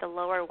forget the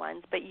lower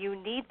ones. But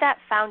you need that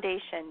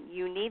foundation.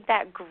 You need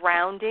that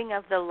grounding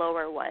of the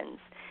lower ones.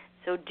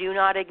 So do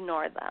not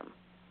ignore them,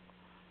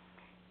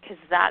 because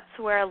that's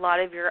where a lot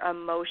of your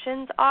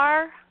emotions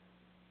are.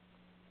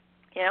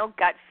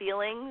 Gut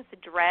feelings,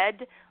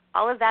 dread,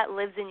 all of that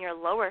lives in your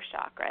lower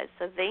chakras.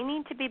 So they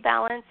need to be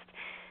balanced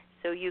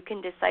so you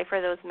can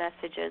decipher those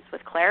messages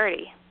with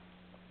clarity.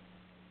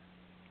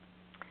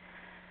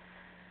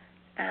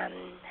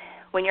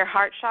 When your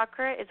heart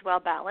chakra is well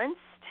balanced,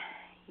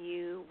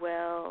 you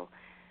will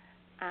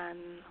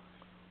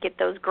get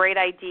those great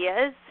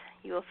ideas.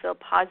 You will feel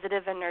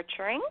positive and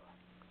nurturing.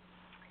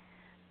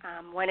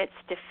 When it's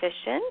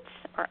deficient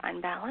or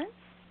unbalanced,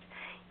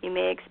 you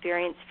may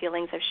experience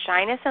feelings of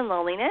shyness and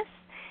loneliness,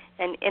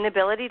 an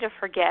inability to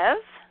forgive,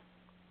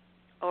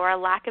 or a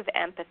lack of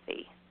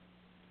empathy.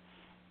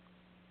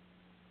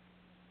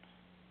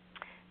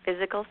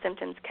 Physical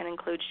symptoms can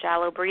include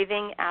shallow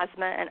breathing,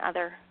 asthma, and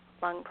other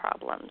lung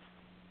problems.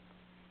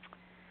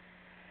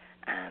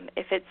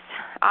 If it's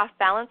off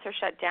balance or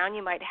shut down,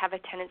 you might have a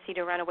tendency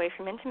to run away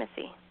from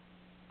intimacy.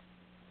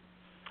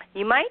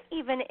 You might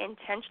even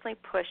intentionally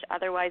push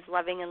otherwise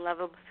loving and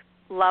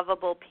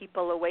lovable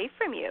people away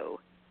from you.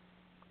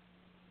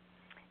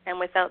 And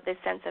without this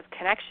sense of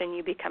connection,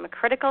 you become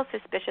critical,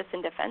 suspicious,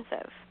 and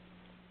defensive.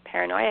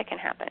 Paranoia can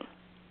happen.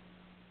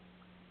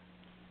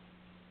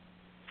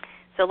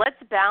 So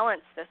let's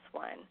balance this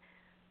one.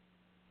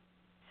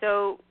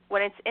 So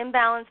when it's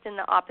imbalanced in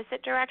the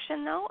opposite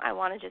direction, though, I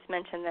want to just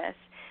mention this.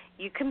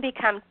 You can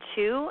become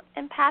too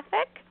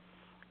empathic,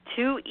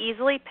 too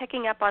easily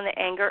picking up on the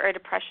anger or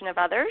depression of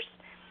others.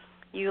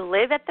 You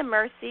live at the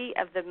mercy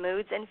of the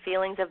moods and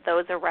feelings of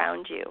those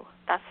around you.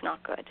 That's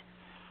not good.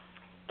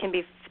 It can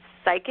be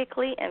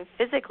psychically and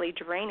physically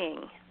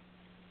draining.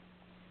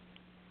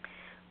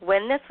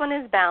 When this one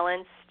is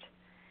balanced,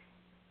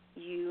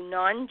 you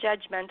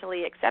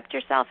non-judgmentally accept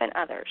yourself and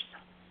others.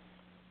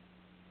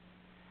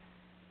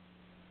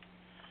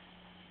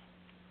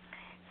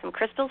 Some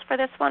crystals for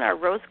this one are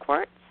rose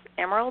quartz,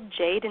 emerald,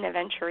 jade, and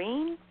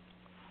aventurine.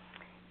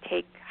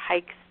 Take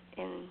hikes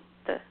in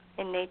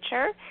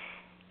nature.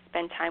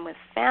 Spend time with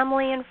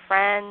family and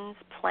friends,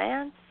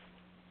 plants,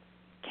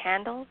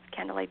 candles,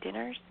 candlelight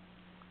dinners,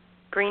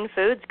 green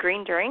foods,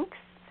 green drinks.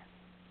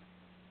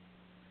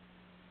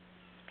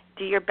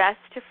 Do your best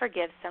to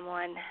forgive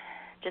someone.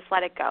 Just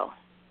let it go.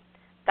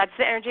 That's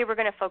the energy we're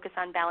going to focus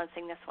on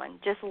balancing this one.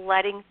 Just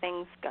letting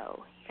things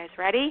go. You guys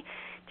ready?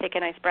 Take a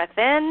nice breath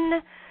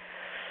in.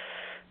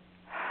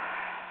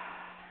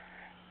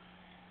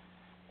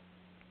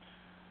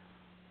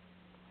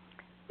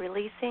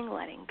 Releasing,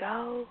 letting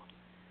go.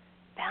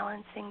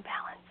 Balancing,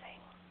 balancing.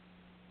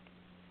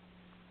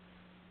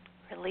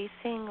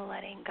 Releasing,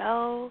 letting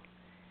go.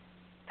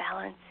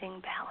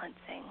 Balancing,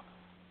 balancing.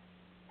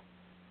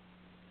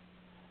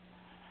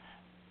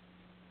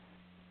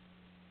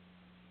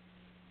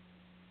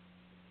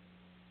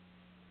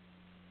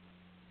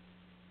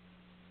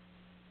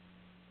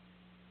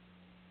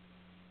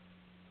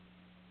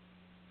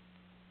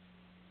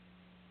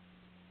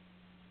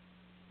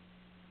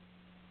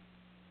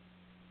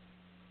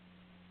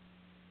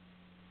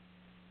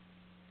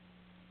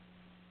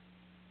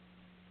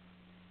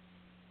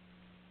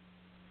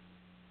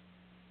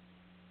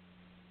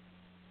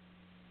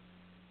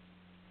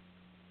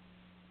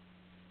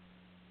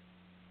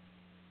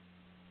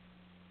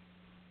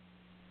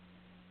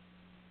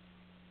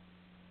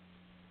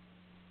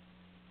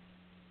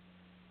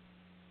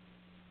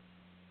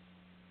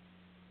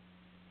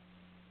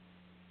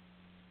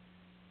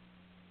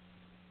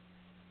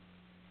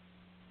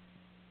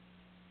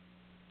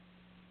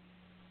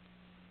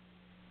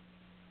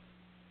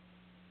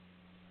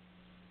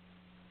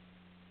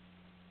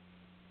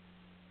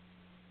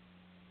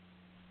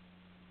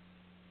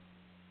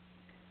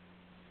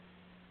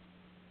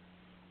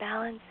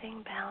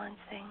 Balancing,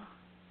 balancing.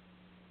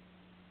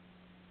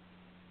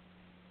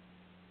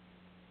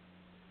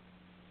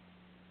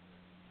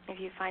 If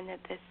you find that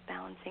this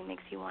balancing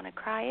makes you want to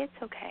cry, it's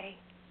okay.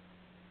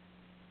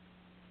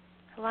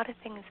 A lot of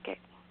things get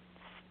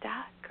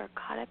stuck or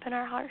caught up in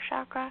our heart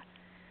chakra.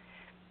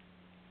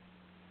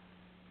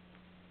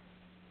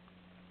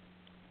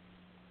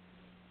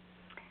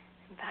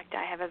 In fact,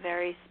 I have a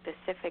very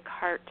specific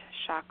heart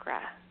chakra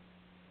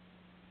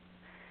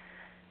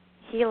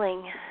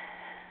healing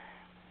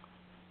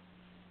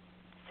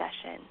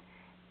session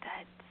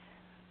that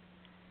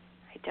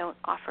I don't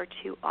offer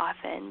too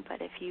often,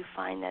 but if you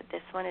find that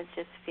this one is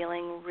just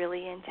feeling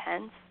really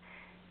intense,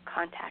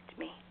 contact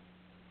me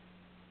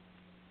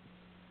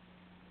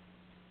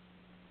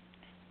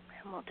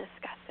and we'll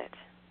discuss it.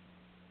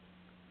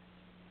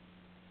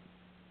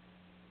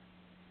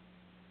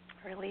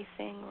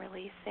 Releasing,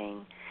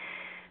 releasing,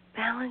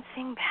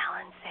 balancing,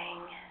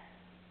 balancing.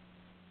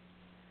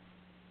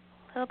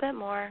 A little bit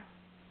more.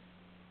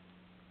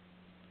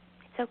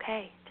 It's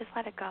okay. Just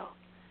let it go.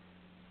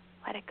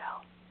 Let it go.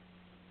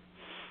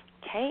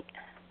 Okay.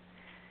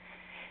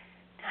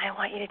 Now I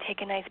want you to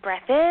take a nice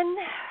breath in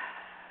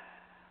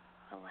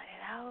and let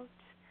it out.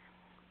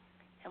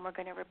 And we're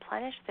going to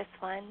replenish this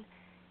one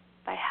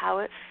by how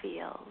it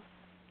feels.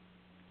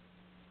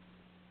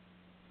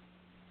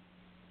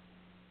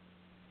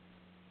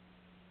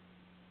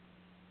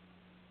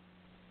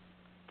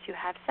 To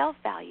have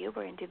self-value,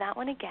 we're going to do that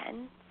one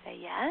again. Say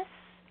yes.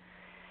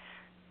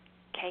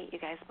 Okay, you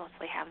guys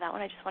mostly have that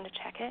one. I just want to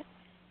check it.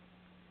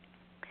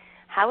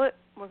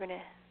 We're going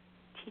to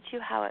teach you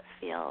how it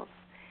feels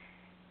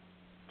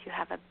to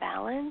have a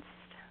balanced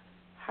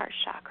heart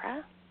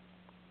chakra.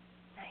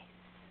 Nice.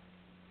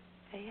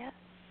 Say yes.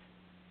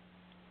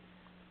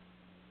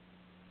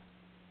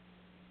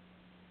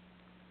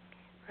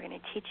 We're going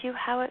to teach you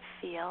how it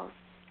feels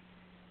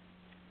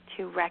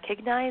to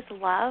recognize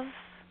love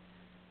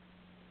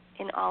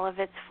in all of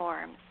its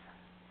forms.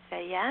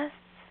 Say yes.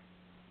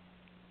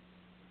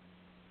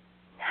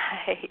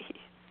 Nice.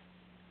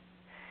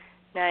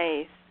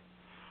 Nice.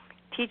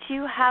 Teach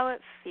you how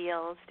it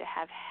feels to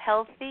have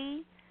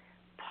healthy,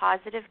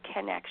 positive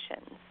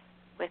connections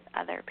with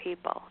other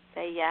people.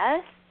 Say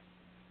yes.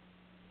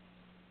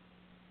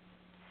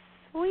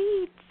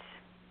 Sweet.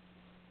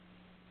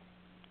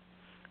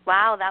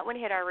 Wow, that one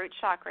hit our root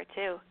chakra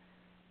too.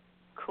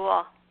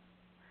 Cool.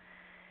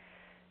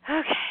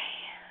 Okay.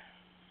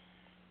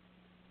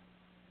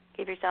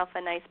 Give yourself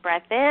a nice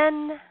breath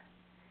in.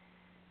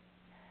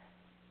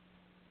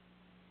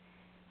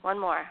 One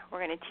more.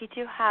 We're going to teach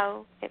you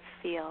how it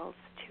feels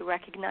to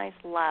recognize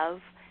love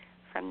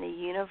from the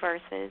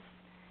universe's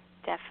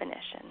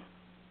definition.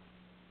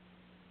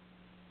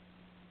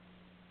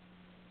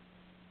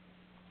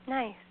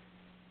 Nice.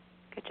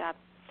 Good job.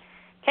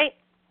 Okay,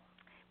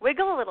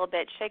 wiggle a little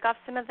bit. Shake off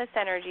some of this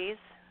energies.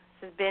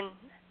 This has been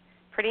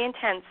pretty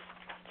intense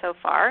so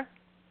far.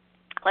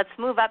 Let's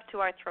move up to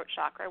our throat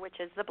chakra, which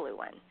is the blue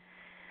one.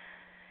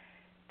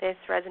 This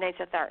resonates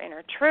with our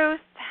inner truth,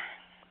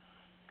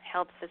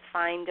 helps us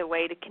find a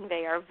way to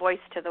convey our voice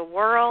to the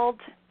world.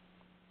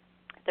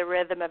 The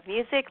rhythm of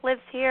music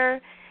lives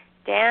here,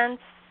 dance,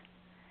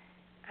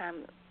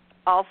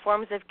 all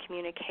forms of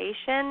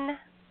communication.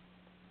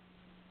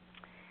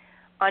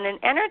 On an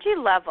energy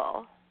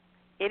level,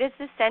 it is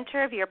the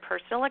center of your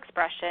personal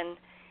expression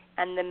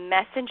and the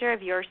messenger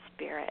of your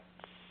spirit.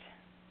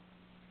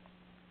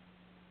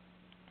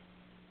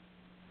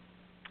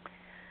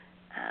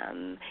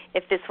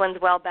 If this one's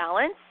well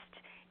balanced,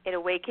 it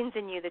awakens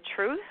in you the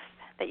truth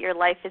that your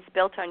life is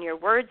built on your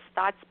words,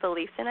 thoughts,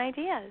 beliefs, and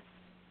ideas.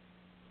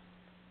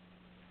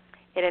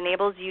 It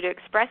enables you to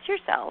express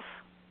yourself.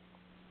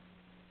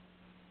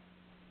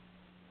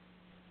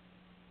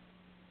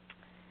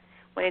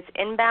 When it's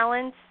in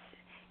balance,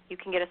 you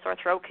can get a sore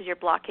throat because you're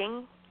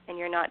blocking and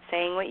you're not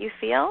saying what you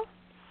feel.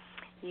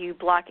 You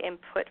block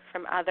input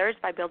from others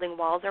by building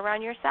walls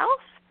around yourself.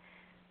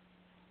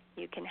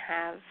 You can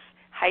have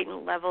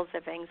heightened levels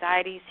of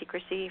anxiety,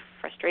 secrecy,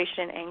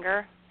 frustration,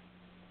 anger.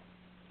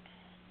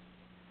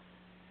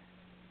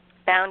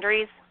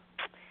 Boundaries.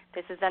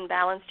 This is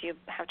unbalanced. You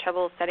have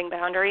trouble setting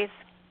boundaries.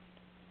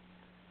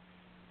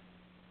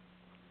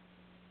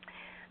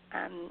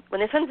 When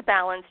this one's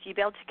balanced, you'll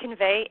be able to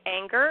convey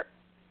anger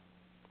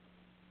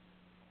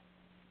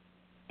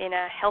in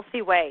a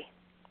healthy way.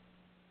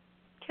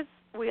 Because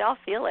we all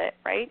feel it,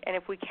 right? And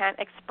if we can't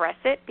express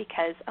it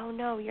because, oh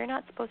no, you're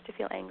not supposed to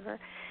feel anger.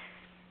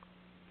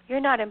 You're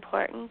not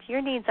important.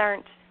 Your needs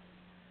aren't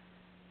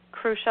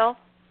crucial.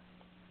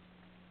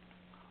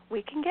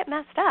 We can get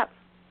messed up.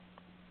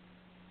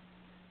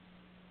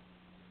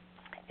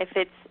 If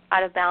it's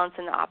out of balance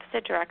in the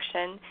opposite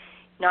direction,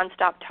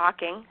 nonstop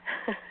talking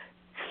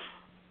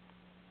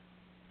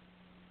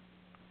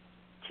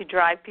to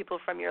drive people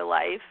from your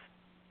life.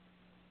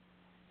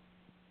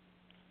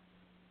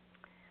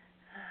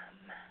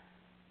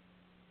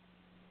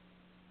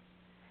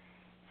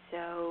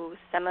 So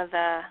some of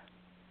the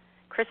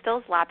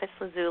crystals, lapis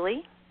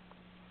lazuli,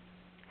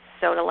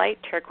 sodalite,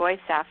 turquoise,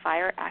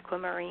 sapphire,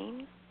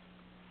 aquamarine.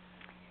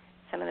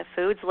 Some of the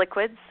foods,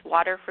 liquids,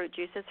 water, fruit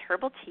juices,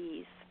 herbal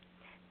teas,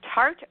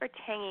 tart or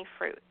tangy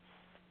fruits,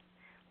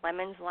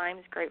 lemons,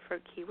 limes,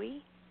 grapefruit,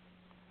 kiwi,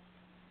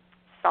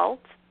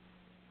 salt,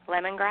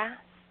 lemongrass,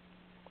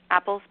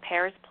 apples,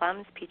 pears,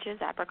 plums, peaches,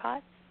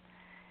 apricots.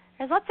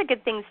 There's lots of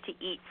good things to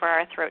eat for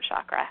our throat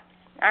chakra.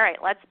 All right,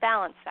 let's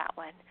balance that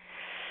one.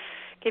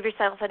 Give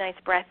yourself a nice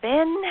breath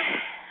in.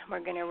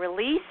 We're going to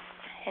release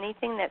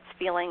anything that's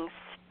feeling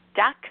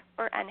stuck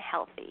or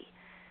unhealthy.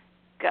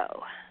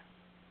 Go.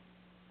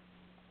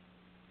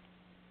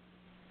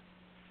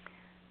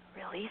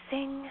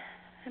 Releasing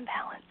and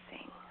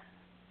balancing.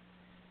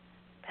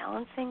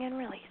 Balancing and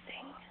releasing.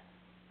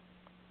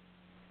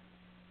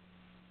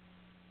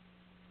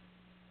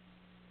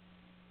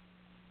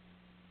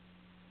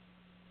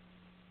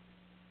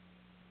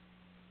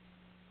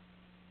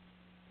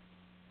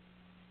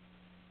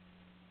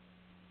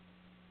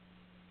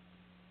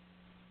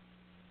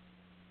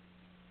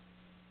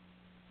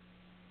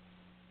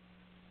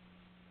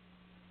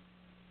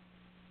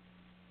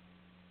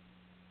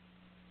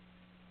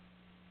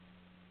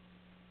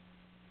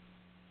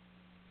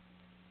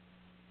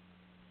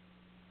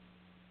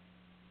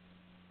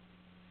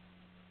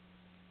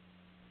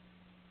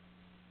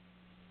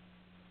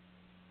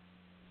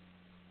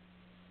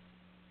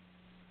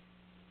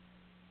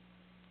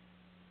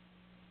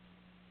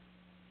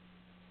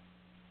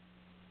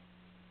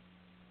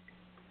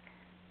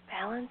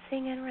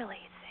 Balancing and releasing.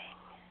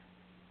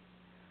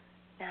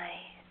 Nice.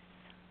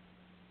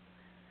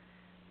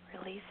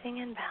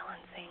 Releasing and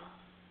balancing.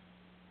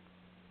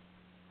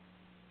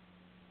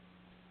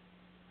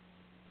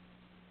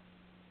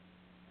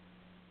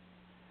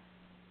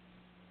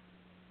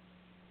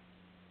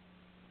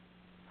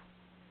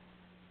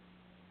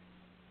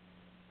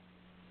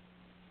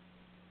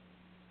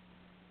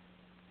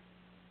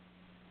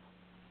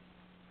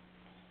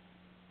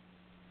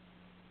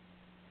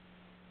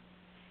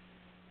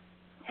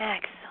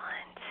 Excellent.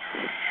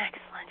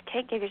 Excellent.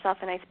 Okay, give yourself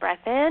a nice breath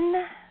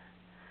in.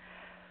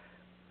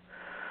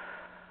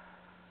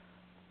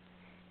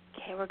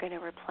 Okay, we're going to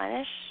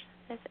replenish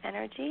this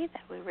energy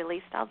that we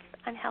released all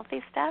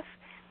unhealthy stuff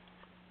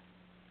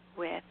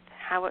with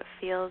how it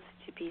feels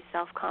to be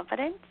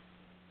self-confident.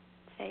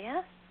 Say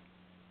yes.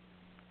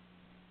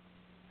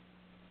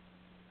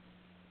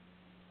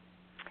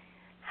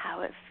 How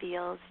it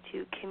feels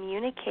to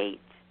communicate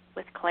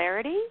with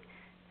clarity.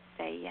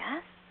 Say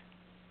yes.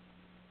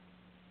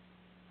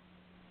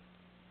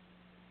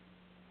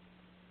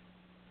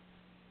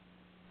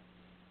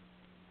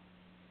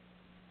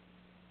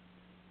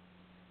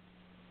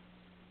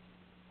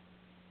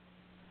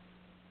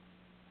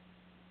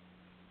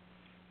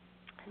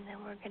 And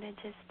then we're going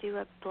to just do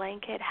a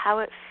blanket, how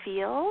it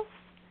feels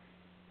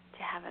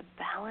to have a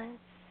balanced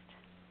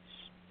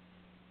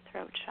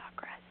throat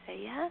chakra.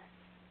 Say yes.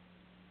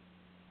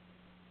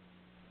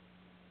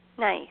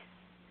 Nice.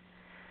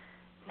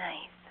 Nice.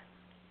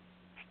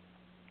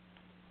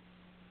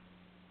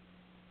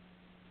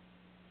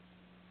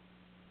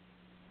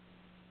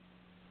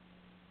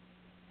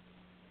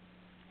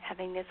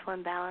 Having this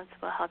one balanced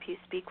will help you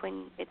speak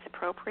when it's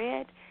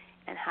appropriate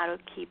and how to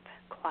keep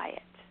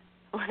quiet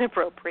when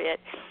appropriate.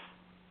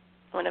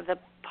 One of the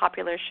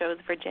popular shows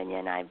Virginia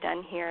and I have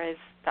done here is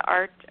the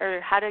art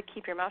or how to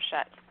keep your mouth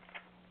shut.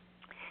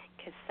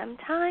 Because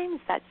sometimes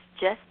that's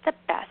just the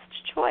best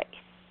choice.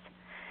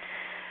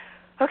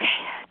 Okay,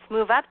 let's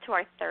move up to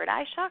our third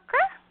eye chakra.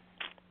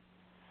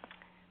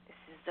 This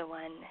is the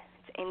one,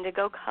 it's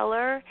indigo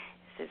color.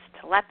 This is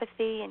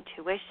telepathy,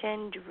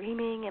 intuition,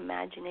 dreaming,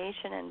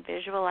 imagination, and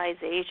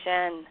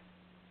visualization.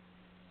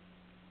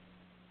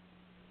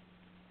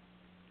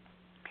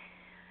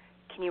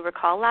 Can you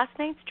recall last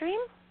night's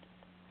dream?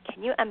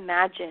 Can you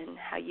imagine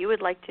how you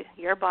would like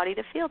your body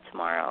to feel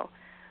tomorrow?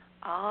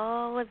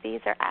 All of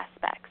these are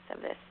aspects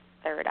of this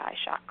third eye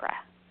chakra.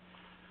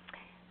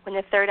 When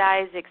the third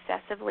eye is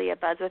excessively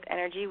abuzz with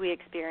energy, we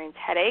experience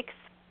headaches,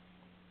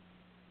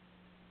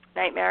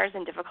 nightmares,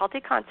 and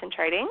difficulty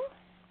concentrating.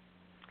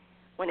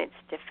 When it's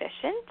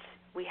deficient,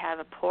 we have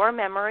a poor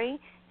memory,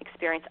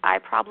 experience eye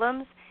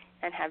problems,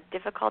 and have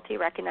difficulty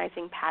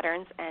recognizing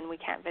patterns, and we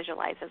can't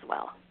visualize as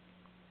well.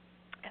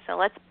 So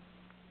let's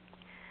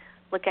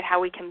look at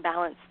how we can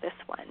balance this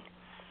one.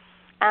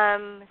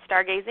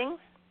 Stargazing,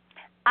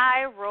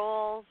 eye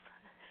rolls.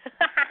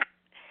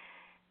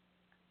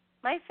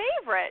 My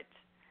favorite.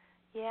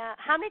 Yeah.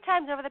 How many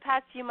times over the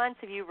past few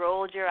months have you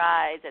rolled your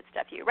eyes at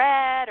stuff you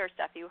read or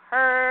stuff you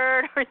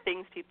heard or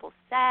things people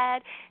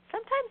said?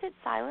 Sometimes it's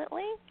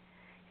silently,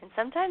 and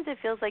sometimes it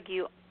feels like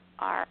you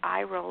are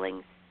eye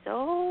rolling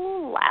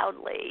so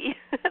loudly.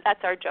 That's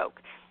our joke.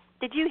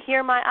 Did you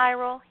hear my eye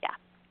roll? Yeah.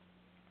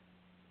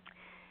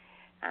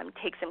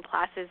 Take some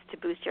classes to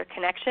boost your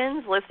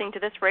connections. Listening to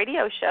this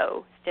radio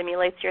show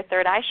stimulates your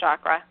third eye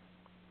chakra.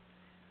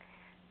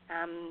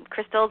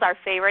 Crystals, our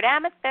favorite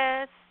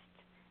amethyst,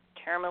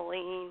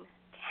 tourmaline,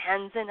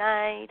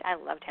 tanzanite. I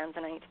love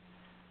tanzanite.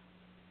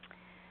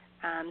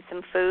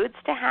 Some foods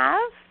to have: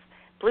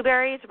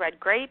 blueberries, red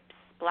grapes,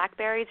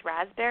 blackberries,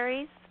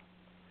 raspberries,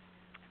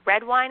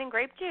 red wine and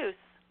grape juice.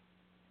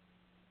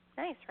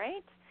 Nice,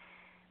 right?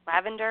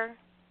 Lavender.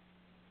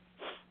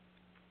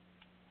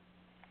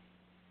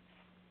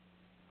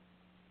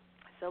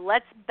 So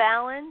let's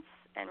balance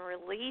and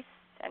release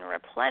and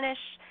replenish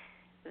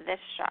this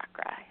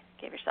chakra.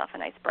 Give yourself a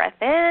nice breath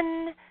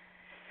in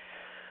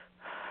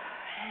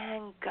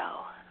and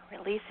go.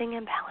 Releasing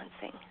and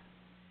balancing.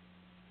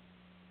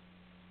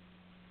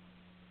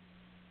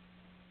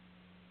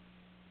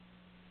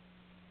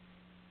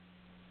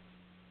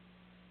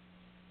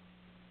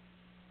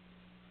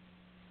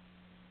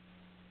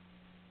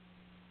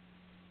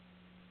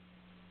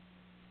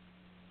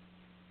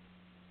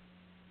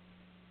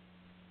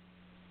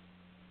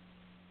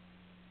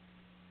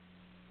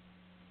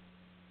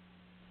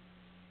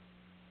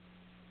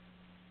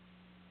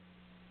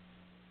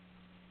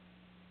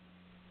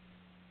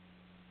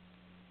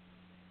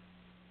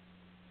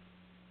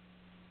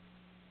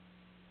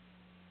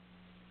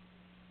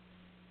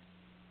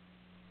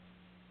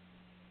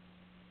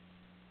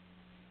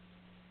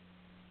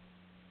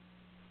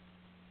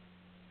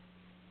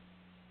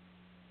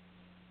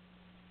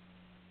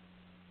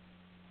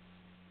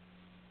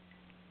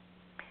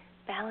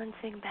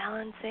 Balancing,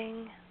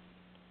 balancing.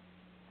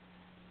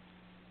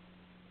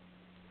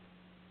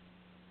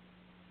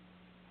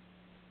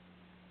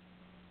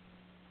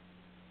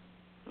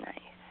 Nice.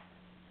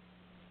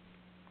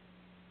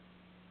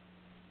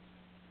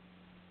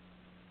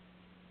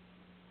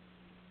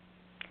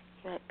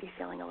 You might be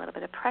feeling a little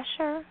bit of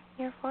pressure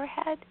in your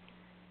forehead.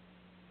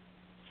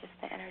 It's just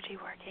the energy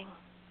working.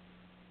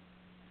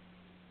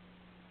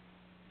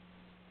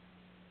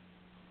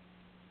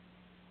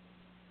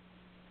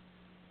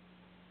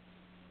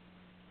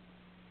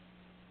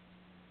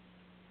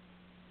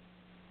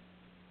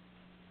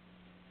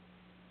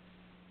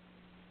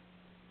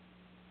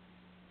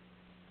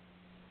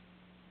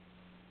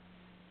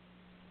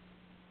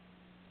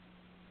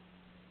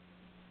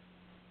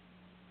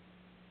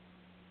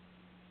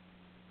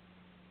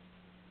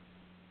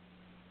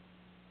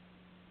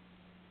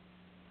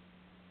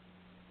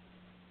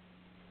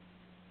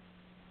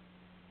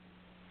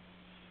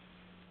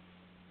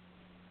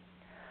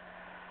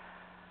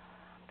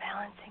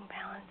 Balancing,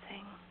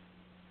 balancing.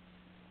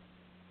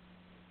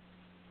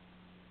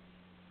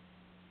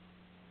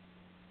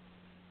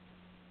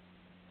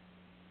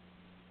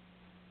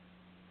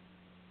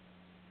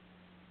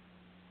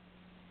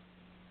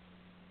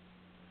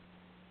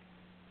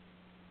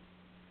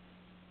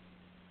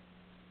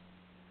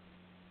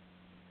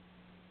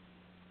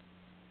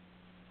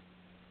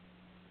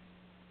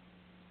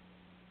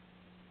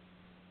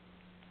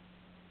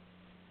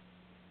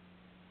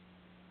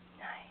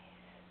 Nice.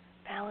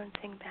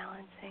 Balancing,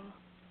 balancing.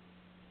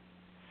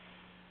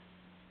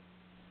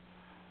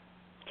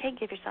 Okay,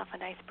 give yourself a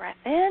nice breath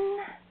in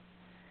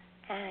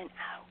and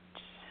out.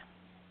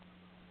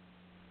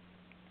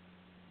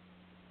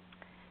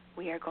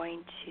 we are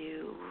going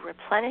to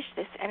replenish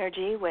this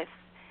energy with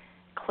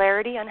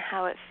clarity on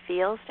how it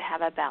feels to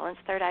have a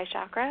balanced third eye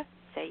chakra.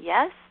 Say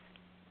yes.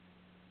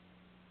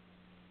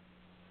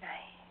 Nice.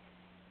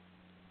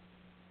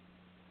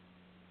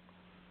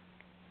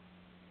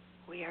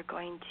 We are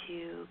going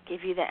to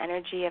give you the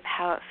energy of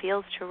how it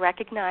feels to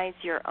recognize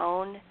your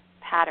own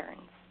patterns.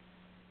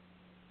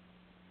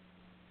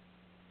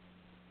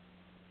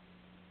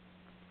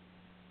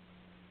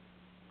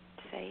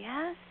 Say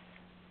yes.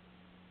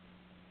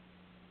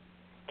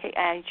 Okay,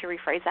 I need to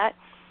rephrase that.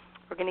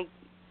 We're going to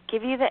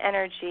give you the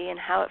energy and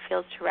how it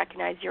feels to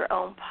recognize your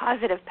own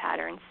positive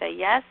patterns. Say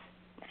yes.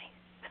 Nice.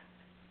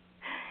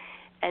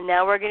 And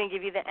now we're going to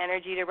give you the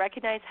energy to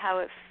recognize how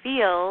it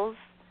feels,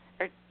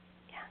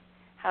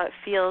 how it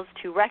feels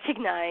to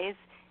recognize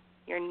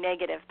your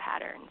negative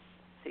patterns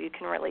so you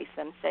can release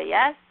them. Say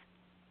yes.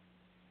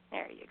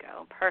 There you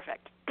go.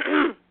 Perfect.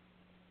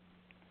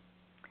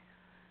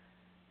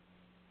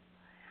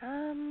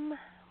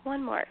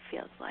 One more, it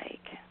feels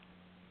like.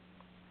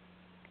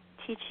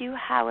 Teach you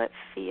how it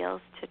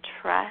feels to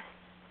trust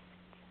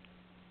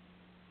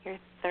your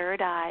third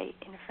eye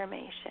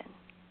information.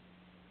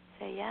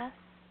 Say yes.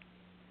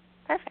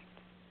 Perfect.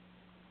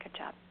 Good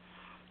job.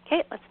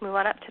 Okay, let's move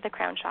on up to the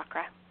crown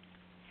chakra.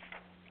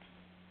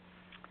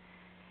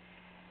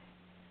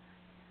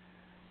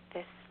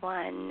 This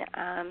one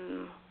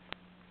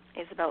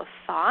is about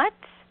thought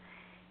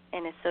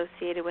and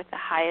associated with the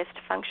highest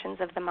functions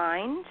of the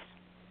mind.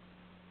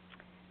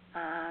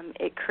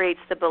 It creates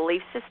the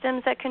belief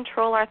systems that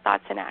control our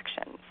thoughts and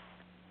actions.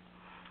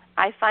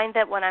 I find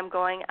that when I'm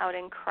going out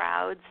in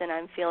crowds and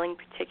I'm feeling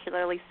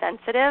particularly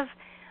sensitive,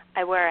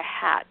 I wear a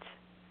hat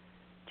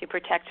to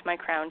protect my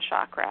crown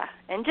chakra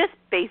and just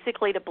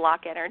basically to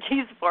block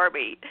energies for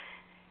me.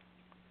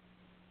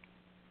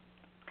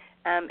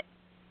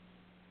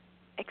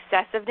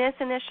 Excessiveness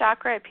in this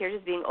chakra appears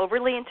as being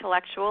overly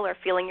intellectual or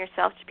feeling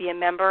yourself to be a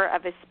member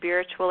of a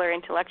spiritual or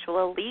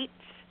intellectual elite.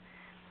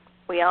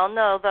 We all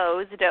know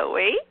those, don't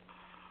we?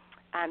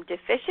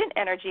 Deficient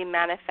energy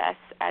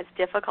manifests as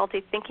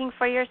difficulty thinking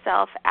for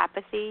yourself,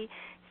 apathy,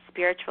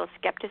 spiritual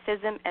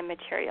skepticism, and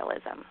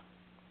materialism.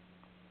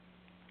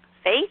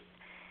 Faith,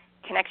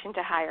 connection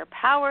to higher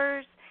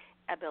powers,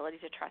 ability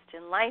to trust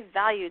in life,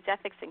 values,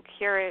 ethics, and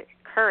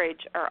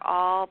courage are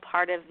all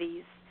part of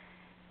these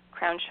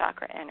crown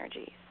chakra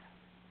energies.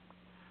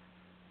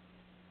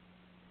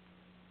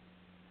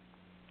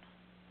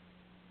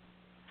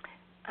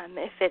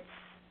 If it's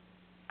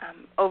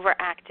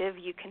overactive,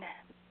 you can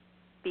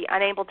be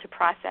unable to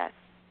process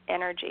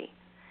energy,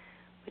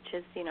 which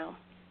is,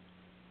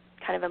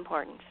 kind of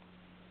important.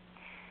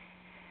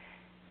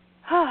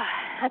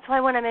 That's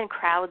why when I'm in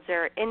crowds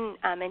or in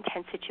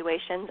intense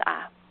situations,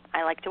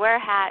 I like to wear a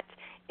hat.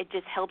 It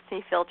just helps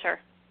me filter,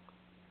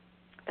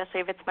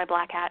 especially if it's my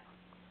black hat.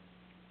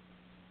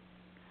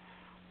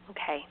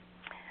 Okay.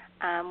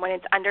 When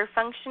it's under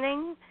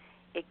functioning,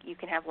 you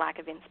can have lack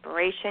of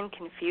inspiration,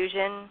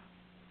 confusion,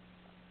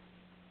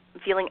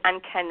 feeling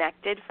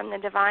unconnected from the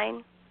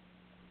divine.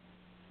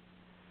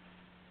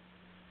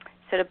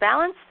 So to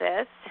balance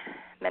this,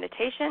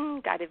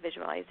 meditation, guided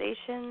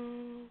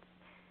visualization,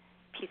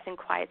 peace and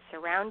quiet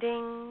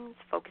surroundings,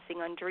 focusing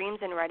on dreams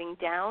and writing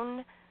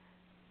down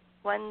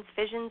one's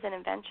visions and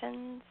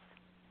inventions,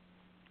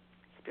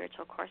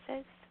 spiritual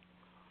courses,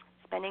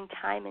 spending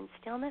time in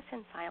stillness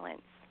and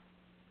silence.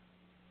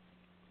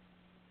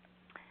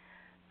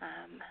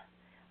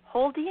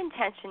 Hold the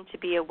intention to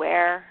be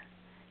aware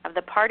of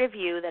the part of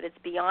you that is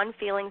beyond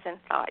feelings and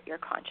thought, your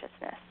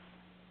consciousness.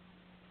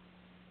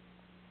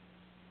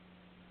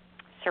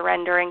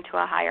 Surrendering to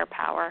a higher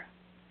power.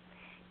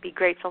 Be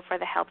grateful for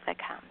the help that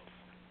comes.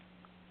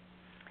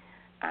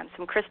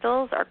 Some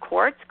crystals are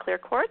quartz, clear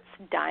quartz,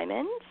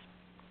 diamond.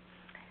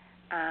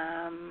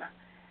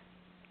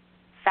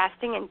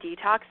 Fasting and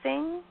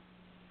detoxing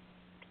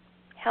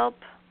help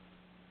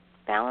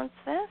balance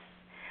this.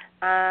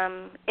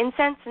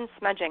 Incense and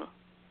smudging.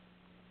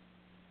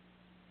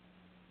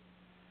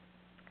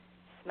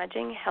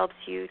 Smudging helps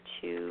you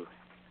to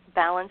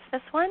balance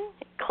this one.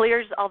 It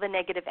clears all the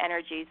negative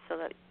energies so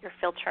that your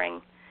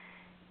filtering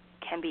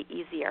can be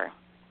easier.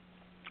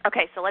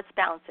 Okay, so let's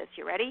balance this.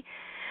 You ready?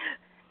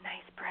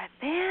 Nice breath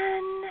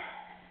in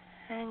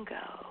and go.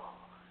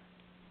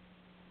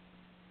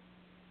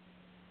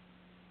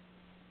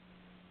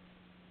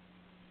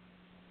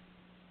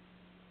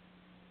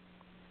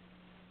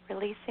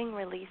 Releasing,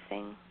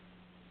 releasing,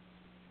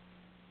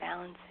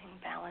 balancing,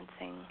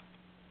 balancing.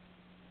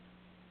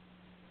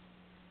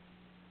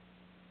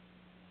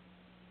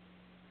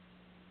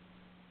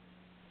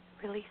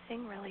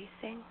 Releasing,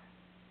 releasing,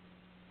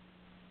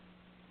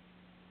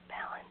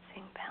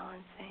 balancing,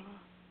 balancing.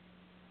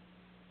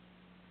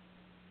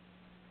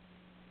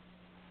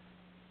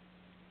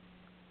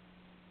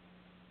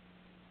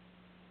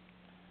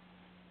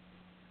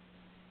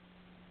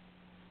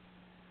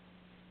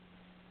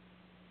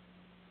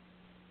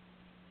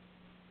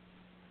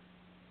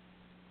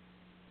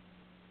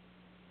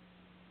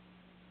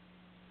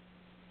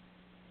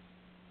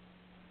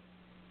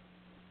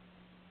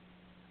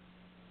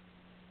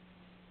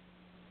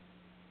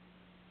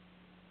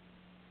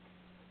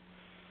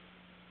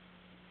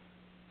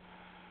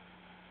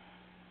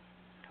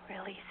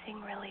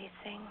 Releasing,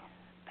 releasing,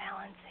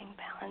 balancing,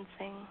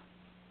 balancing.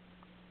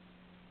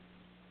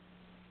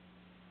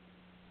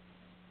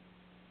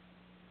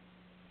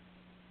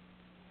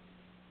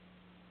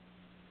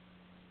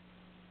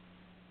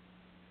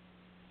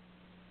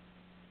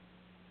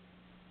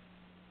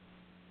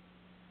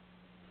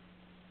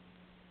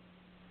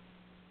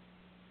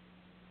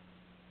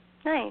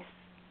 Nice.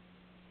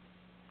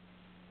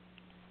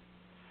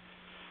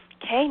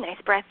 Okay,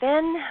 nice breath in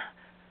and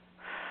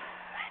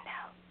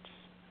out.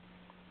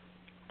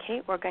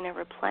 Okay, we're going to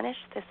replenish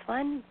this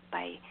one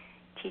by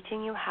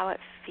teaching you how it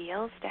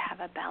feels to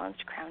have a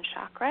balanced crown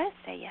chakra.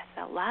 Say yes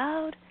out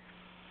loud.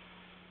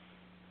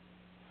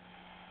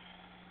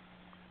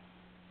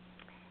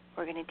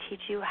 We're going to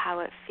teach you how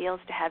it feels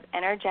to have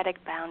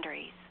energetic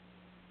boundaries.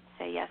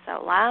 Say yes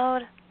out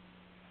loud.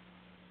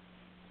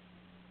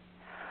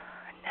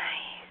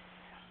 Nice.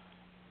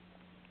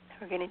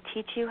 We're going to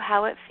teach you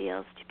how it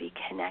feels to be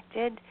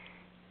connected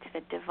to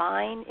the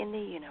divine in the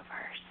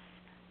universe.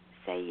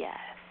 Say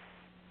yes.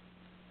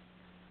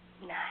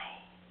 Nice.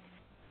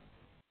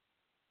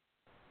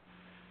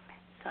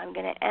 So I'm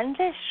going to end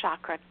this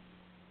chakra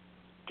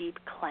deep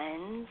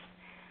cleanse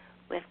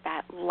with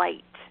that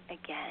light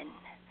again.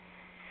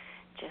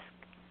 Just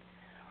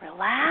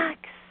relax,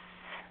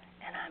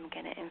 and I'm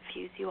going to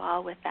infuse you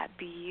all with that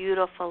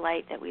beautiful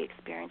light that we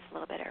experienced a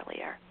little bit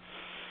earlier.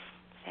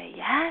 Say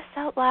yes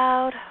out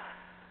loud.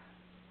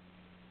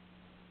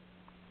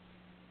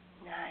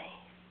 Nice.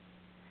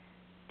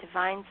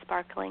 Divine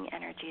sparkling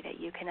energy that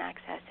you can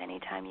access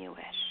anytime you wish.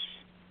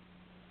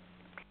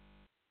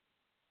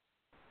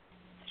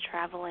 It's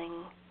traveling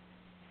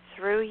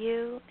through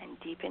you and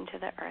deep into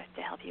the earth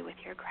to help you with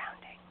your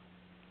grounding.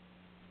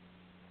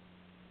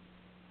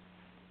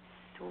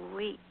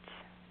 Sweet.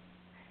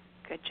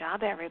 Good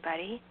job,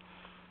 everybody.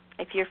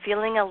 If you're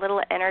feeling a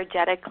little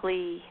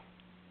energetically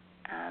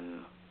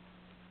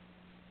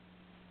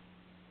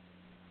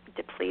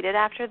depleted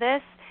after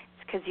this,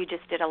 it's because you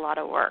just did a lot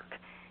of work.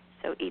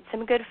 So eat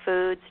some good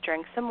foods,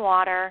 drink some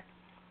water,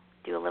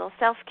 do a little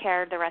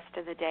self-care the rest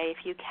of the day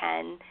if you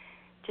can.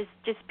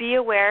 Just be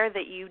aware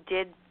that you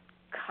did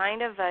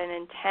kind of an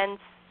intense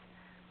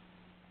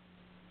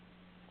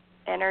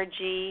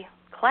energy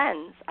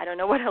cleanse. I don't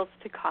know what else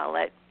to call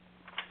it.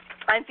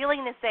 I'm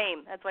feeling the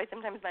same. That's why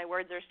sometimes my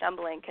words are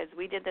stumbling, because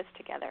we did this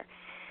together.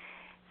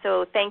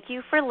 So thank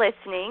you for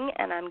listening,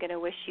 and I'm going to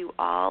wish you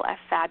all a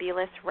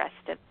fabulous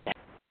rest of the day.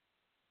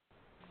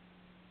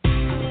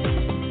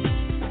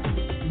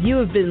 You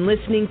have been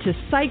listening to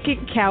Psychic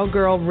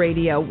Cowgirl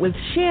Radio with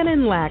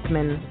Shannon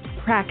Lackman.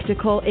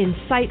 Practical,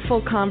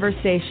 insightful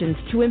conversations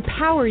to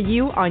empower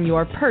you on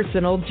your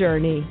personal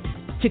journey.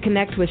 To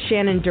connect with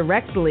Shannon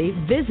directly,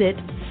 visit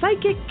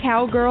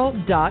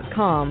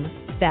psychiccowgirl.com.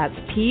 That's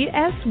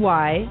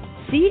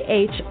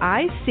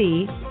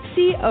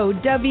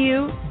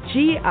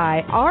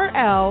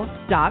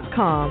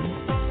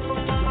PSYCHICCOWGIRL.com.